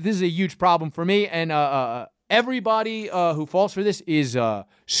is a huge problem for me, and everybody who falls for this is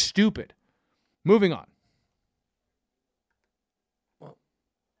stupid. Moving on.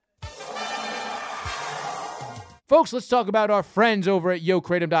 Folks, let's talk about our friends over at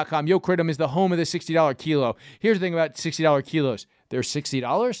YoKratom.com. YoKratom is the home of the $60 kilo. Here's the thing about $60 kilos. They're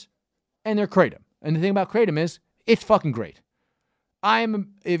 $60, and they're Kratom. And the thing about Kratom is, it's fucking great.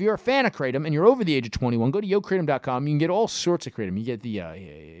 If you're a fan of Kratom and you're over the age of 21, go to YoKratom.com. You can get all sorts of Kratom. You get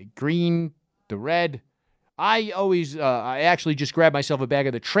the green, the red. I actually just grabbed myself a bag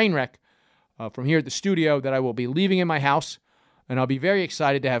of the Trainwreck from here at the studio that I will be leaving in my house. And I'll be very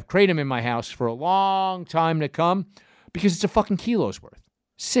excited to have Kratom in my house for a long time to come because it's a fucking kilo's worth.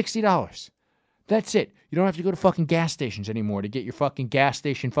 $60. That's it. You don't have to go to fucking gas stations anymore to get your fucking gas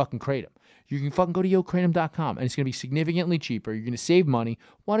station fucking Kratom. You can fucking go to YoKratom.com and it's going to be significantly cheaper. You're going to save money.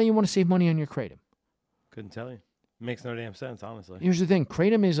 Why don't you want to save money on your Kratom? Couldn't tell you. Makes no damn sense, honestly. Here's the thing.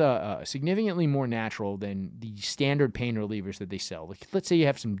 Kratom is significantly more natural than the standard pain relievers that they sell. Like, let's say you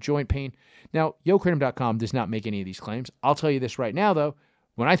have some joint pain. Now, YoKratom.com does not make any of these claims. I'll tell you this right now, though.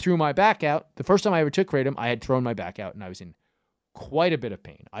 When I threw my back out, the first time I ever took Kratom, I had thrown my back out, and I was in quite a bit of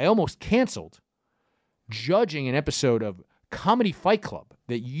pain. I almost canceled judging an episode of Comedy Fight Club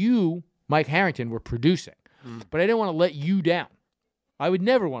that you, Mike Harrington, were producing. But I didn't want to let you down. I would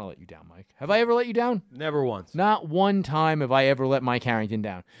never want to let you down, Mike. Have I ever let you down? Never once. Not one time have I ever let Mike Harrington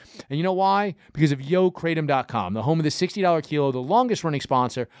down. And you know why? Because of YoKratom.com, the home of the $60 kilo, the longest-running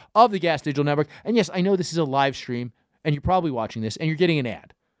sponsor of the Gas Digital Network. And yes, I know this is a live stream, and you're probably watching this, and you're getting an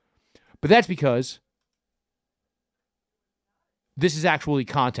ad. But that's because this is actually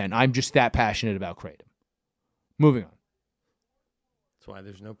content. I'm just that passionate about Kratom. Moving on. That's why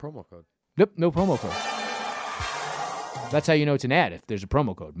there's no promo code. Nope, no promo code. That's how you know it's an ad, if there's a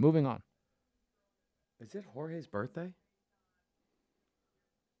promo code. Moving on. Is it Jorge's birthday?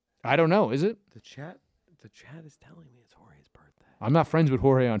 I don't know, is it? The chat is telling me it's Jorge's birthday. I'm not friends with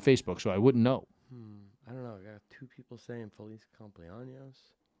Jorge on Facebook, so I wouldn't know. I don't know. I got 2 people saying Feliz Cumpleaños.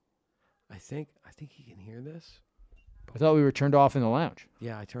 I think he can hear this. I thought we were turned off in the lounge.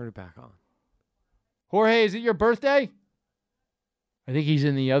 Yeah, I turned it back on. Jorge, is it your birthday? I think he's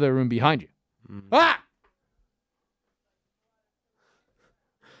in the other room behind you. Ah!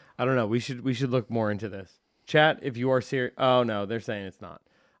 I don't know. We should look more into this. Chat, if you are serious. Oh, no, they're saying it's not.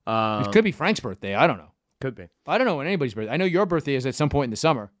 It could be Frank's birthday. I don't know. Could be. I don't know when anybody's birthday. I know your birthday is at some point in the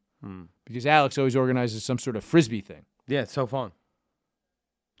summer because Alex always organizes some sort of Frisbee thing. Yeah, it's so fun.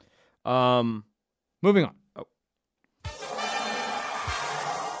 Moving on. Oh.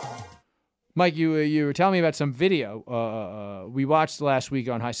 Mike, you were telling me about some video we watched last week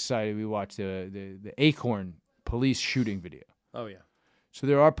on High Society. We watched the Acorn police shooting video. Oh, yeah. So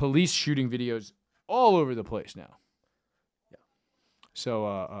there are police shooting videos all over the place now. Yeah.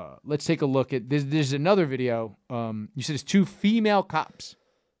 So let's take a look at this. There's another video. You said it's 2 female cops.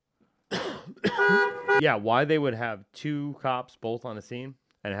 Yeah, why they would have 2 cops both on a scene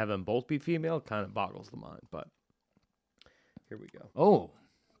and have them both be female kind of boggles the mind. But here we go. Oh,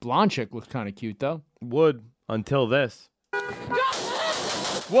 blonde chick looks kind of cute, though. Would until this.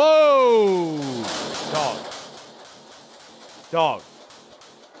 Whoa! Dog.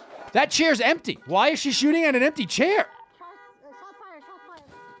 That chair's empty. Why is she shooting at an empty chair? Shot fired.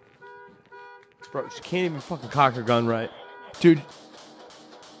 Bro, she can't even fucking cock her gun right. Dude.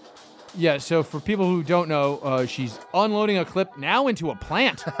 Yeah, so for people who don't know, she's unloading a clip now into a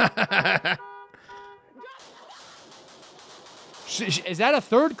plant. Is that a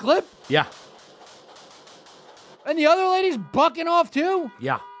third clip? Yeah. And the other lady's bucking off too?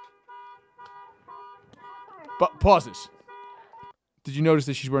 Yeah. But pauses. Did you notice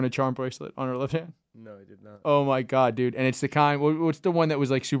that she's wearing a charm bracelet on her left hand? No, I did not. Oh my God, dude. And it's the kind, what's the one that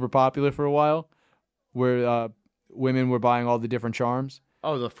was like super popular for a while? Where women were buying all the different charms?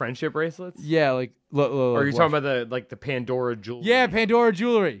 Oh, the friendship bracelets? Yeah, like. Or are you talking about the Pandora jewelry? Yeah, Pandora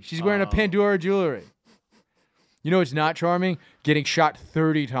jewelry. She's wearing a Pandora jewelry. You know it's not charming? Getting shot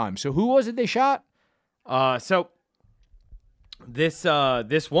 30 times. So who was it they shot? So this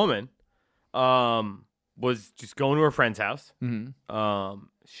woman was just going to her friend's house. Mm-hmm.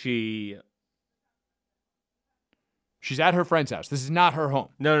 She's at her friend's house. This is not her home.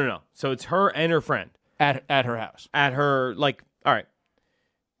 No. So it's her and her friend at her house. At her all right.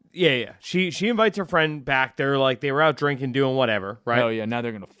 Yeah. She invites her friend back. They're they were out drinking, doing whatever, right? Oh yeah, now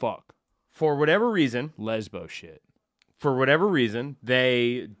they're gonna fuck. For whatever reason, lesbo shit. For whatever reason,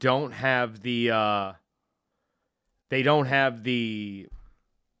 they don't have the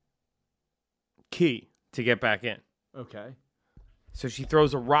key to get back in. Okay. So she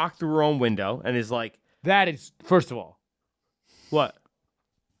throws a rock through her own window and is like, that is, first of all. What?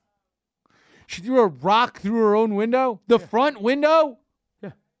 She threw a rock through her own window? The front window?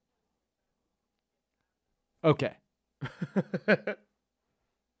 Yeah. Okay.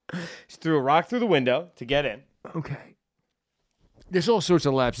 She threw a rock through the window to get in. Okay. There's all sorts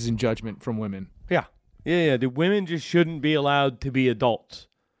of lapses in judgment from women. Yeah. The women just shouldn't be allowed to be adults.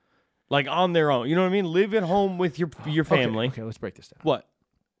 like on their own. You know what I mean? Live at home with your family. Okay, let's break this down. What?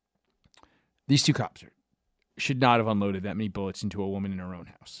 These two cops should not have unloaded that many bullets into a woman in her own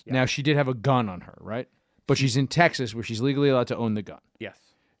house. Yeah. Now, she did have a gun on her, right? But she's in Texas where she's legally allowed to own the gun. Yes.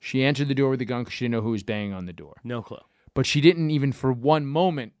 She answered the door with the gun because she didn't know who was banging on the door. No clue. But she didn't even for one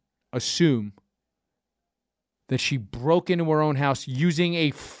moment assume that she broke into her own house using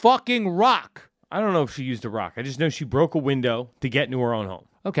a fucking rock. I don't know if she used a rock. I just know she broke a window to get into her own home.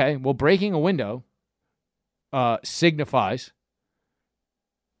 Okay, well, breaking a window signifies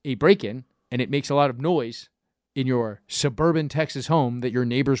a break-in, and it makes a lot of noise in your suburban Texas home that your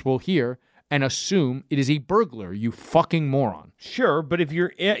neighbors will hear and assume it is a burglar, you fucking moron. Sure, but if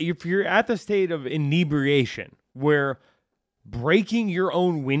you're at the state of inebriation where breaking your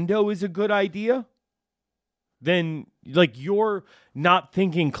own window is a good idea, then like you're not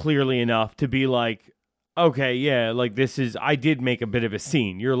thinking clearly enough to be like, okay, yeah, like I did make a bit of a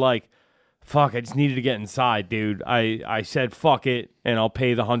scene. You're like, fuck, I just needed to get inside, dude. I said fuck it, and I'll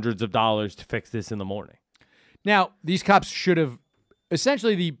pay the hundreds of dollars to fix this in the morning. Now, these cops should have,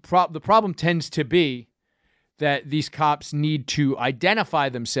 essentially the problem tends to be that these cops need to identify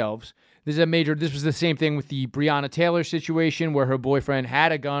themselves. This was the same thing with the Breonna Taylor situation where her boyfriend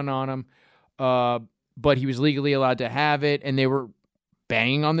had a gun on him, but he was legally allowed to have it, and they were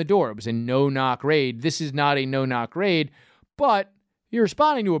banging on the door. It was a no-knock raid. This is not a no-knock raid, but you're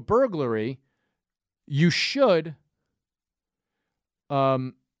responding to a burglary. You should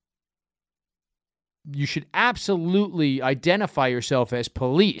absolutely identify yourself as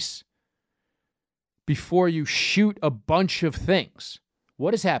police before you shoot a bunch of things.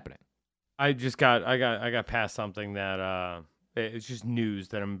 What is happening? I got past something that it's just news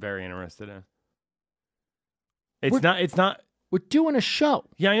that I'm very interested in. It's not. We're doing a show.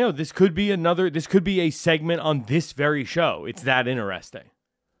 Yeah, I know. This could be a segment on this very show. It's that interesting.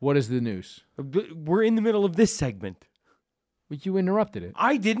 What is the news? We're in the middle of this segment. But you interrupted it.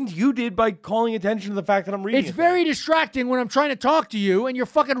 I didn't. You did by calling attention to the fact that I'm reading. It's very distracting when I'm trying to talk to you and you're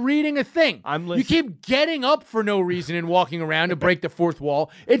fucking reading a thing. I'm listening. You keep getting up for no reason and walking around to break the fourth wall.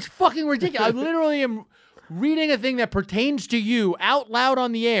 It's fucking ridiculous. I literally am reading a thing that pertains to you out loud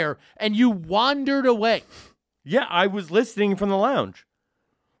on the air and you wandered away. Yeah, I was listening from the lounge.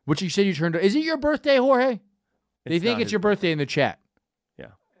 Which you said you turned to. Is it your birthday, Jorge? They think it's your birthday in the chat. Yeah.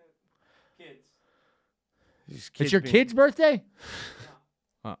 It's your kid's birthday?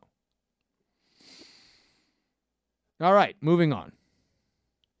 Oh. All right, moving on.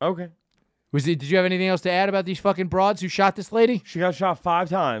 Okay. Did you have anything else to add about these fucking broads who shot this lady? She got shot 5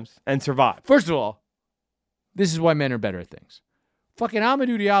 times and survived. First of all, this is why men are better at things. Fucking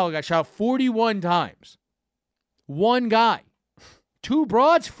Amadou Diallo got shot 41 times. One guy. 2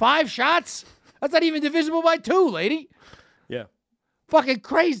 broads, 5 shots? That's not even divisible by 2, lady. Yeah. Fucking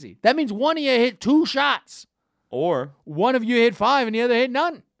crazy. That means one of you hit 2 shots. Or one of you hit 5 and the other hit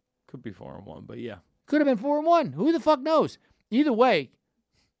none. Could be 4-1, but yeah. Could have been 4-1. Who the fuck knows? Either way,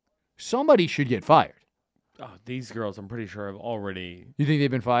 somebody should get fired. Oh, these girls, I'm pretty sure, have already... You think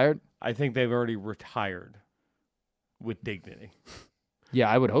they've been fired? I think they've already retired with dignity. Yeah,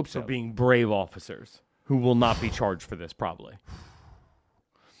 I would hope so. For being brave officers who will not be charged for this, probably.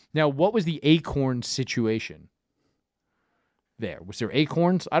 Now, what was the acorn situation there? Was there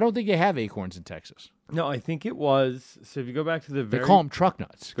acorns? I don't think they have acorns in Texas. No, I think it was... So if you go back to the They call them truck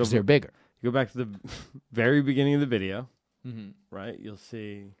nuts because they're bigger. You go back to the very beginning of the video, right? You'll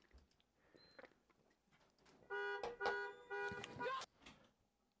see...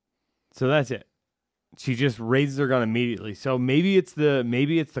 So that's it. She just raises her gun immediately. So maybe it's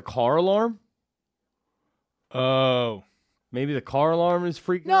the car alarm. Oh. Maybe the car alarm is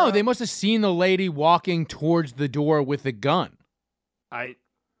freaking No, out. they must have seen the lady walking towards the door with a gun.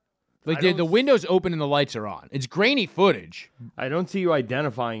 The window's open and the lights are on. It's grainy footage. I don't see you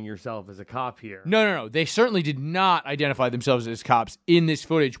identifying yourself as a cop here. No. They certainly did not identify themselves as cops in this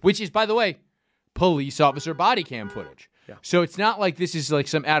footage, which is, by the way, police officer body cam footage. Yeah. So it's not like this is like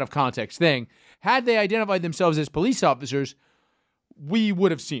some out of context thing. Had they identified themselves as police officers, we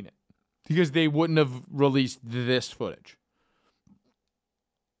would have seen it because they wouldn't have released this footage.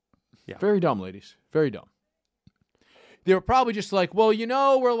 Yeah. Very dumb, ladies. Very dumb. They were probably just like, well,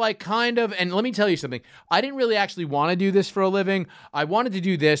 we're like kind of, and let me tell you something. I didn't really actually want to do this for a living. I wanted to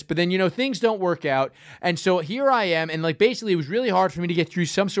do this, but then, things don't work out. And so here I am. And basically it was really hard for me to get through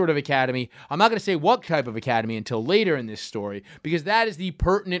some sort of academy. I'm not going to say what type of academy until later in this story, because that is the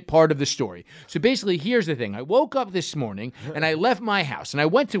pertinent part of the story. So basically, here's the thing. I woke up this morning and I left my house and I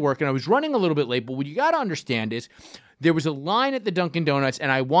went to work and I was running a little bit late. But what you got to understand is there was a line at the Dunkin' Donuts,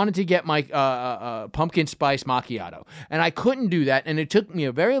 and I wanted to get my pumpkin spice macchiato, and I couldn't do that, and it took me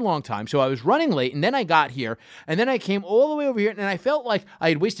a very long time, so I was running late, and then I got here, and then I came all the way over here, and I felt like I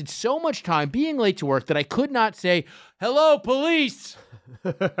had wasted so much time being late to work that I could not say, "Hello, police!"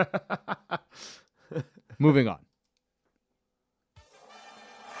 Moving on.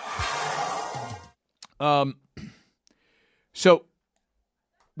 So,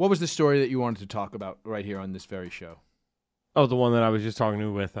 what was the story that you wanted to talk about right here on this very show? Oh, the one that I was just talking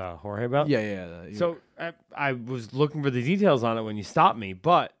to with Jorge about? Yeah. So I was looking for the details on it when you stopped me,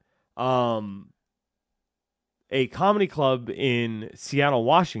 but a comedy club in Seattle,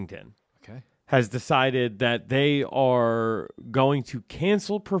 Washington has decided that they are going to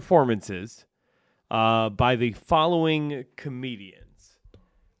cancel performances by the following comedians.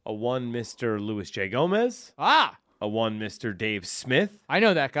 A one Mr. Louis J. Gomez. A one Mr. Dave Smith. I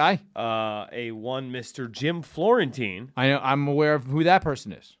know that guy. A one Mr. Jim Florentine. I know. I'm aware of who that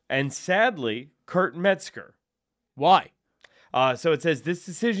person is. And sadly, Kurt Metzger. Why? So it says this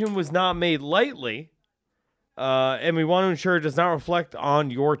decision was not made lightly, and we want to ensure it does not reflect on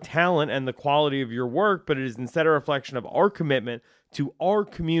your talent and the quality of your work, but it is instead a reflection of our commitment to our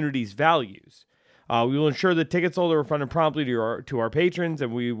community's values. We will ensure that tickets sold are refunded promptly to our patrons,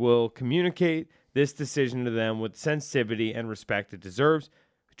 and we will communicate this decision to them with sensitivity and respect it deserves.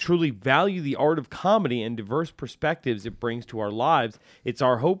 We truly value the art of comedy and diverse perspectives it brings to our lives. It's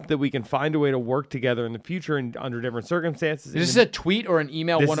our hope that we can find a way to work together in the future and under different circumstances. Is this a tweet or an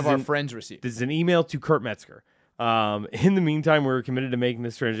email one of our friends received? This is an email to Kurt Metzger. In the meantime, we're committed to making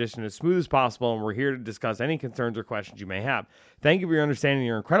this transition as smooth as possible, and we're here to discuss any concerns or questions you may have. Thank you for your understanding and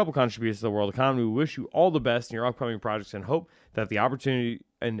your incredible contributions to the world economy. We wish you all the best in your upcoming projects and hope to have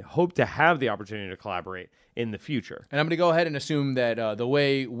the opportunity to collaborate in the future. And I'm going to go ahead and assume that the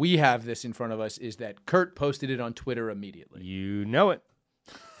way we have this in front of us is that Kurt posted it on Twitter immediately. You know it.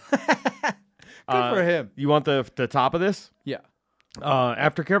 Good for him. You want the top of this? Yeah.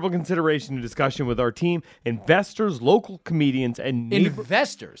 After careful consideration and discussion with our team, investors, local comedians, and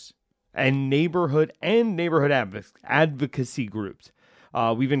investors and neighborhood advocacy groups,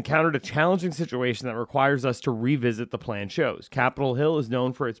 we've encountered a challenging situation that requires us to revisit the planned shows. Capitol Hill is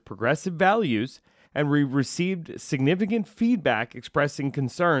known for its progressive values, and we received significant feedback expressing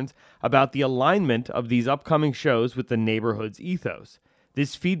concerns about the alignment of these upcoming shows with the neighborhood's ethos.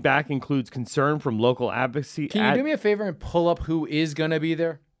 This feedback includes concern from local advocacy. Can you do me a favor and pull up who is going to be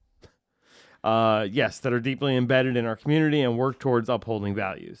there? Yes, that are deeply embedded in our community and work towards upholding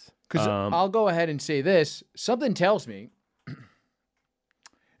values. Because I'll go ahead and say this. Something tells me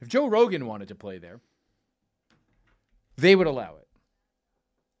if Joe Rogan wanted to play there, they would allow it.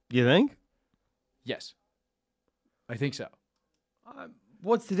 You think? Yes. I think so.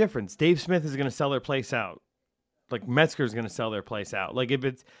 What's the difference? Dave Smith is going to sell their place out. Like, Metzger's going to sell their place out. Like,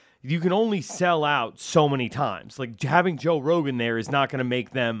 you can only sell out so many times. Like, having Joe Rogan there is not going to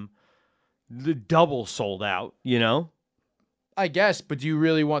make them the double sold out, you know? I guess, but do you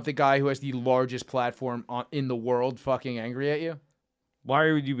really want the guy who has the largest platform in the world fucking angry at you? Why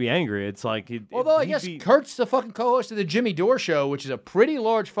would you be angry? It's like... Although, I guess Kurt's the fucking co-host of the Jimmy Dore Show, which is a pretty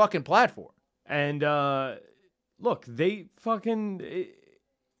large fucking platform. And, look, they fucking...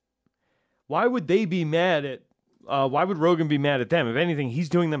 Why would they be mad at... why would Rogan be mad at them? If anything, he's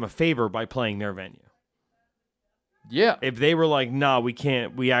doing them a favor by playing their venue. Yeah. If they were like, nah,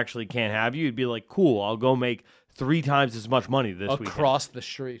 we actually can't have you, you'd be like, cool, I'll go make 3 times as much money this week. Across the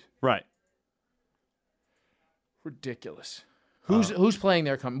street. Right. Ridiculous. Who's playing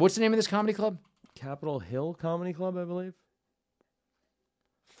their comedy? What's the name of this comedy club? Capitol Hill Comedy Club, I believe.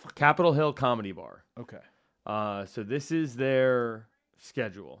 Capitol Hill Comedy Bar. Okay. So this is their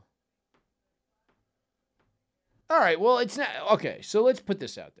schedule. All right, well, it's not... Okay, so let's put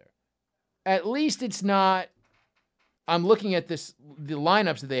this out there. At least it's not... I'm looking at the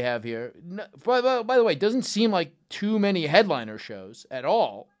lineups that they have here. By the way, it doesn't seem like too many headliner shows at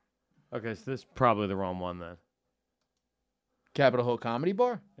all. Okay, so this is probably the wrong one then. Capitol Hill Comedy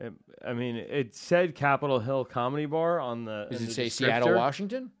Bar? It said Capitol Hill Comedy Bar on the... Does it say Seattle,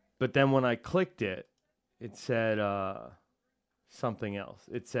 Washington? But then when I clicked it, it said something else.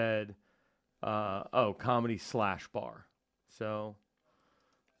 It said... comedy/bar. So,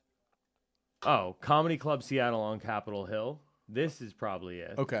 Comedy Club Seattle on Capitol Hill. This is probably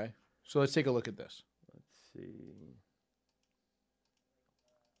it. Okay. So let's take a look at this. Let's see.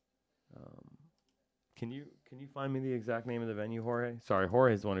 Can you find me the exact name of the venue, Jorge? Sorry,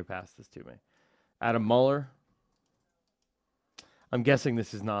 Jorge is the one who passed this to me. Adam Muller. I'm guessing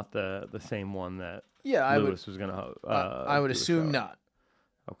this is not the same one that Lewis was going to I would assume not.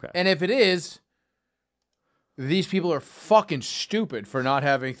 Okay. And if it is, these people are fucking stupid for not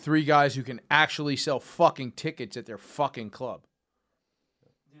having 3 guys who can actually sell fucking tickets at their fucking club.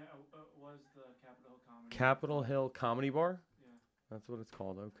 Yeah, it was the Capitol Hill Comedy. Capitol Hill Comedy Bar? Yeah. That's what it's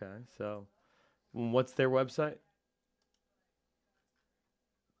called. Okay. So, what's their website?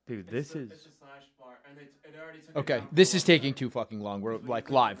 Dude, It's a slash bar, and it already took it Okay, down this for is one taking night. too fucking long. We're like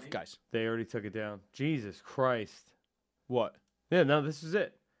live, guys. They already took it down. Jesus Christ. What? Yeah, no, this is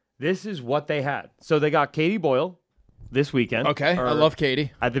it. This is what they had. So they got Katie Boyle this weekend. Okay, I Or love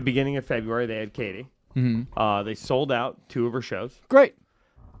Katie. At the beginning of February, they had Katie. They sold out 2 of her shows. Great.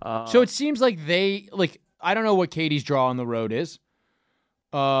 So it seems like I don't know what Katie's draw on the road is.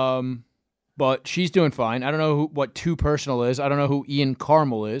 But she's doing fine. I don't know what Too Personal is. I don't know who Ian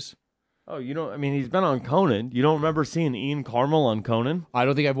Carmel is. Oh, you don't? I mean, he's been on Conan. You don't remember seeing Ian Carmel on Conan? I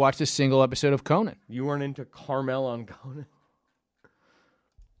don't think I've watched a single episode of Conan. You weren't into Carmel on Conan?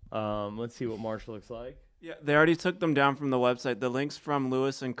 Let's see what Marsh looks like. Yeah, they already took them down from the website. The links from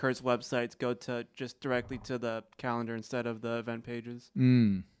Lewis and Kurt's websites go to just directly to the calendar instead of the event pages.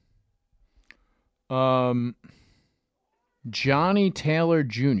 Johnny Taylor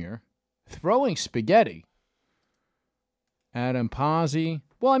Jr. throwing spaghetti. Adam Pazzi.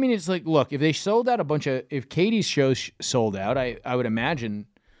 Well, I mean, it's like, look, if they sold out if Katie's shows sold out, I would imagine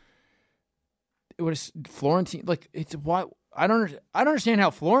it would have Florentine. Like, it's why I don't understand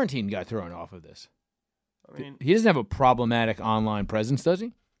how Florentine got thrown off of this. I mean, He doesn't have a problematic online presence, does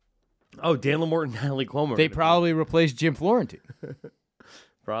he? oh, Dan Lamort and Natalie Cuomo. They probably replaced Jim Florentine.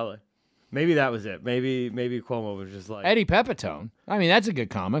 Probably. Maybe that was it. Maybe Cuomo was just like Eddie Pepitone. I mean, that's a good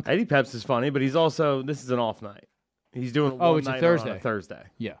comic. Eddie Peps is funny, but he's also this is an off night. He's doing It's a one-nighter Thursday. on a Thursday.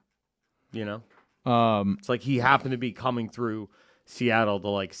 Yeah. You know, it's like he happened to be coming through Seattle to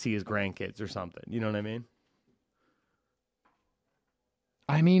like see his grandkids or something. You know what I mean?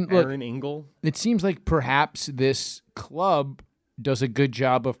 I mean, look, Aaron Engel. it seems like perhaps this club does a good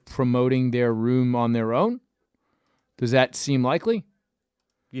job of promoting their room on their own. Does that seem likely?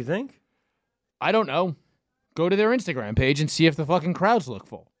 You think? I don't know. Go to their Instagram page and see if the fucking crowds look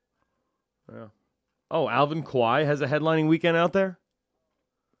full. Yeah. Oh, Alvin Kwai has a headlining weekend out there?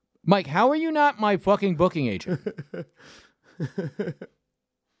 Mike, how are you not my fucking booking agent?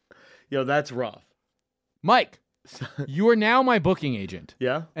 Yo, that's rough. Mike, you are now my booking agent.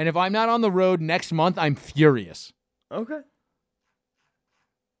 Yeah? And if I'm not on the road next month, I'm furious. Okay.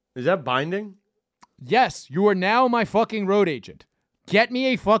 Is that binding? Yes, you are now my fucking road agent. Get me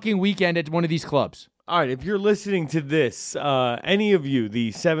a fucking weekend at one of these clubs. All right, if you're listening to this, any of you,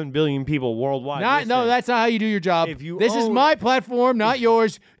 the 7 billion people worldwide. No, that's not how you do your job. If you This is own- my platform, not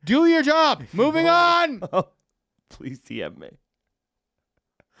yours. Do your job. Moving on. Please DM me.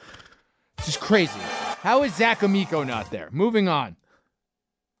 This is crazy. How is Zach Amico not there? Moving on.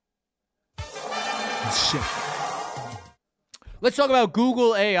 Shit. Let's talk about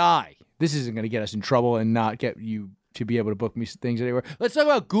Google AI. This isn't going to get us in trouble and not get you to be able to book me things anywhere. Let's talk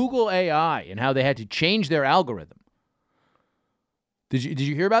about Google AI and how they had to change their algorithm. Did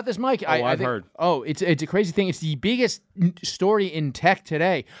you hear about this, Mike? I've heard. Oh, it's a crazy thing. It's the biggest story in tech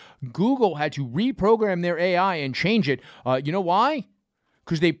today. Google had to reprogram their AI and change it. You know why?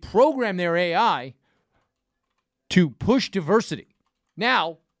 Because they programmed their AI to push diversity.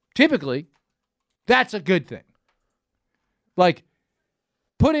 Now, typically, that's a good thing. Like,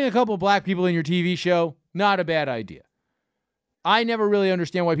 putting a couple black people in your TV show, not a bad idea. I never really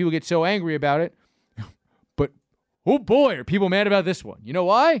understand why people get so angry about it. But, oh boy, are people mad about this one. You know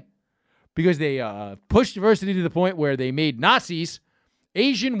why? Because they pushed diversity to the point where they made Nazis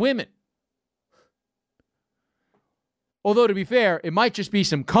Asian women. Although, to be fair, it might just be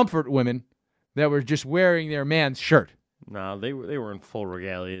some comfort women that were just wearing their man's shirt. No, they were in full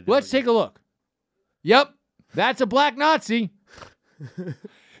regalia. Let's take a look. Yep, that's a black Nazi.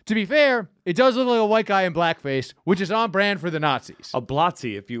 To be fair, it does look like a white guy in blackface, which is on brand for the Nazis. a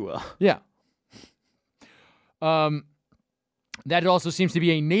Blotzy, if you will. Yeah. That also seems to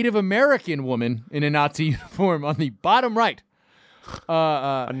be a Native American woman in a Nazi uniform on the bottom right.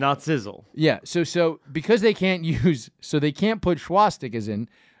 A not sizzle. Yeah. So because they can't they can't put swastikas in.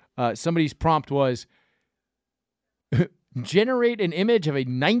 Somebody's prompt was generate an image of a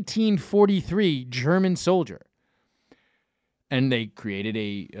 1943 German soldier. And they created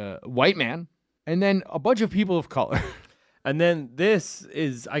a white man and then a bunch of people of color. And then this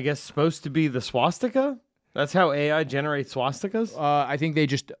is, I guess, supposed to be the swastika? That's how AI generates swastikas? I think they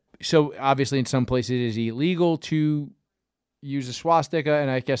so obviously in some places it is illegal to use a swastika,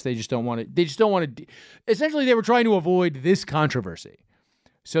 and I guess they just don't want to. Essentially, they were trying to avoid this controversy.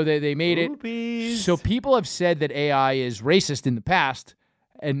 So they made Oopies. it. So people have said that AI is racist in the past,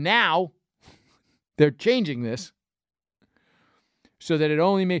 and now They're changing this so that it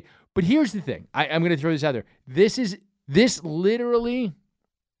only may. But here's the thing. I'm going to throw this out there. This literally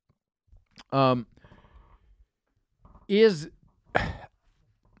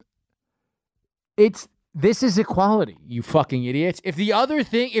this is equality, you fucking idiots. If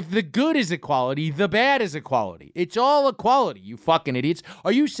the good is equality, the bad is equality. It's all equality, you fucking idiots.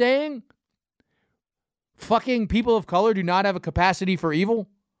 Are you saying fucking people of color do not have a capacity for evil?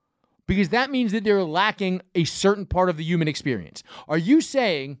 Because that means that they're lacking a certain part of the human experience. Are you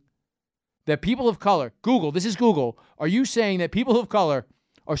saying that people of color, this is Google, are you saying that people of color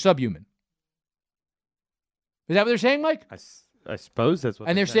are subhuman? Is that what they're saying, Mike? I suppose that's what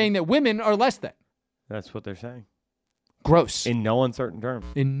and they're saying that women are less than. That's what they're saying. Gross. In no uncertain terms.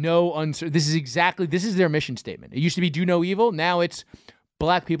 This is their mission statement. It used to be do no evil. Now it's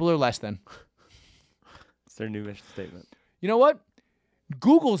black people are less than. It's their new mission statement. You know what?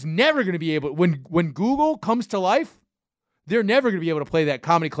 Google's never going to be able, when Google comes to life, they're never going to be able to play that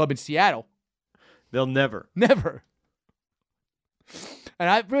comedy club in Seattle. They'll never. Never. And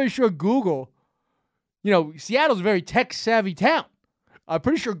I'm pretty sure Google, Seattle's a very tech-savvy town. I'm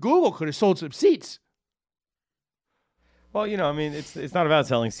pretty sure Google could have sold some seats. Well, it's not about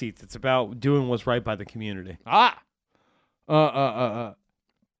selling seats. It's about doing what's right by the community. But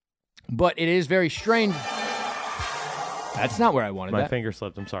it is very strange. That's not where I wanted My that. finger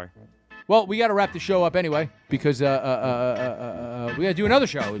slipped. I'm sorry. Well, we got to wrap the show up anyway because we got to do another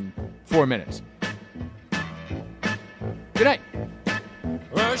show in 4 minutes. Good night.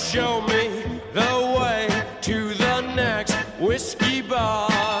 Well, show me the way to the next whiskey bar.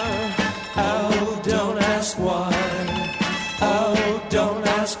 Oh, don't ask why. Oh, don't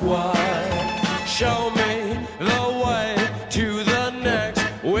ask why. Show me the way to the next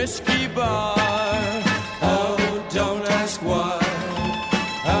whiskey bar. Oh, don't ask why.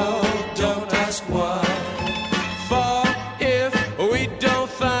 Oh, don't ask why. For if we don't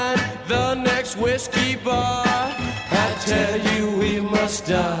find the next whiskey bar, I tell you we must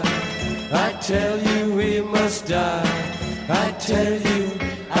die. I tell you we must die. I tell you,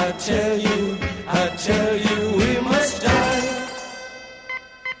 I tell you, I tell you we must die.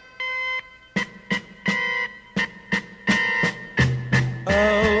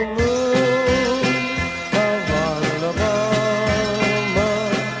 Oh, moon of Alabama,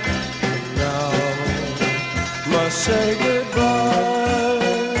 now must say goodbye.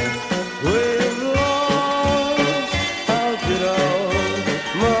 We've lost our good old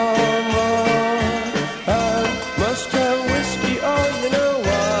mama. I must have whiskey, oh, you know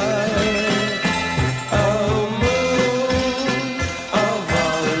why. Oh, moon of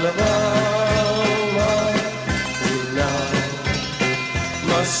Alabama, now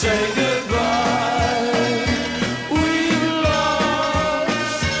must say goodbye. We've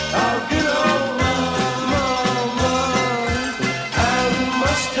lost our good old mama, and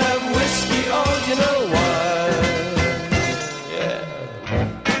must have whiskey, oh, you know why. Yeah.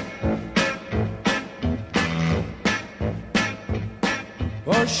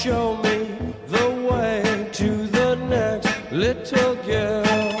 Oh, show me the way to the next little girl.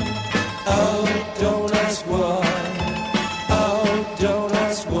 Oh, don't ask why. Oh, don't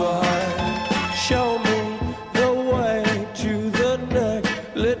ask why. Show me the way to the next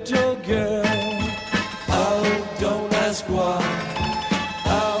little girl. Oh, don't ask why.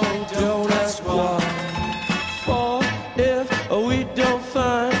 Oh, don't ask why. For if we don't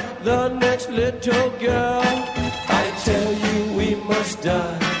find the next little girl, I tell you we must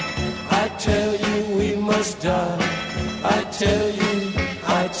die. I tell you we must die. I tell you,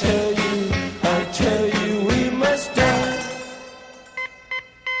 I tell you, I tell you we must die.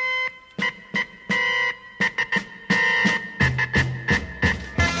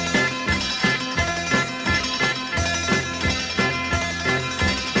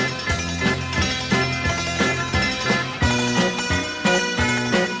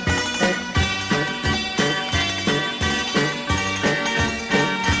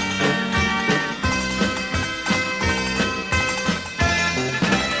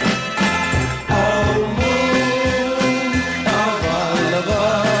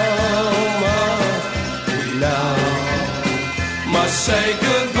 Say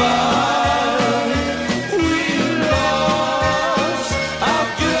goodbye.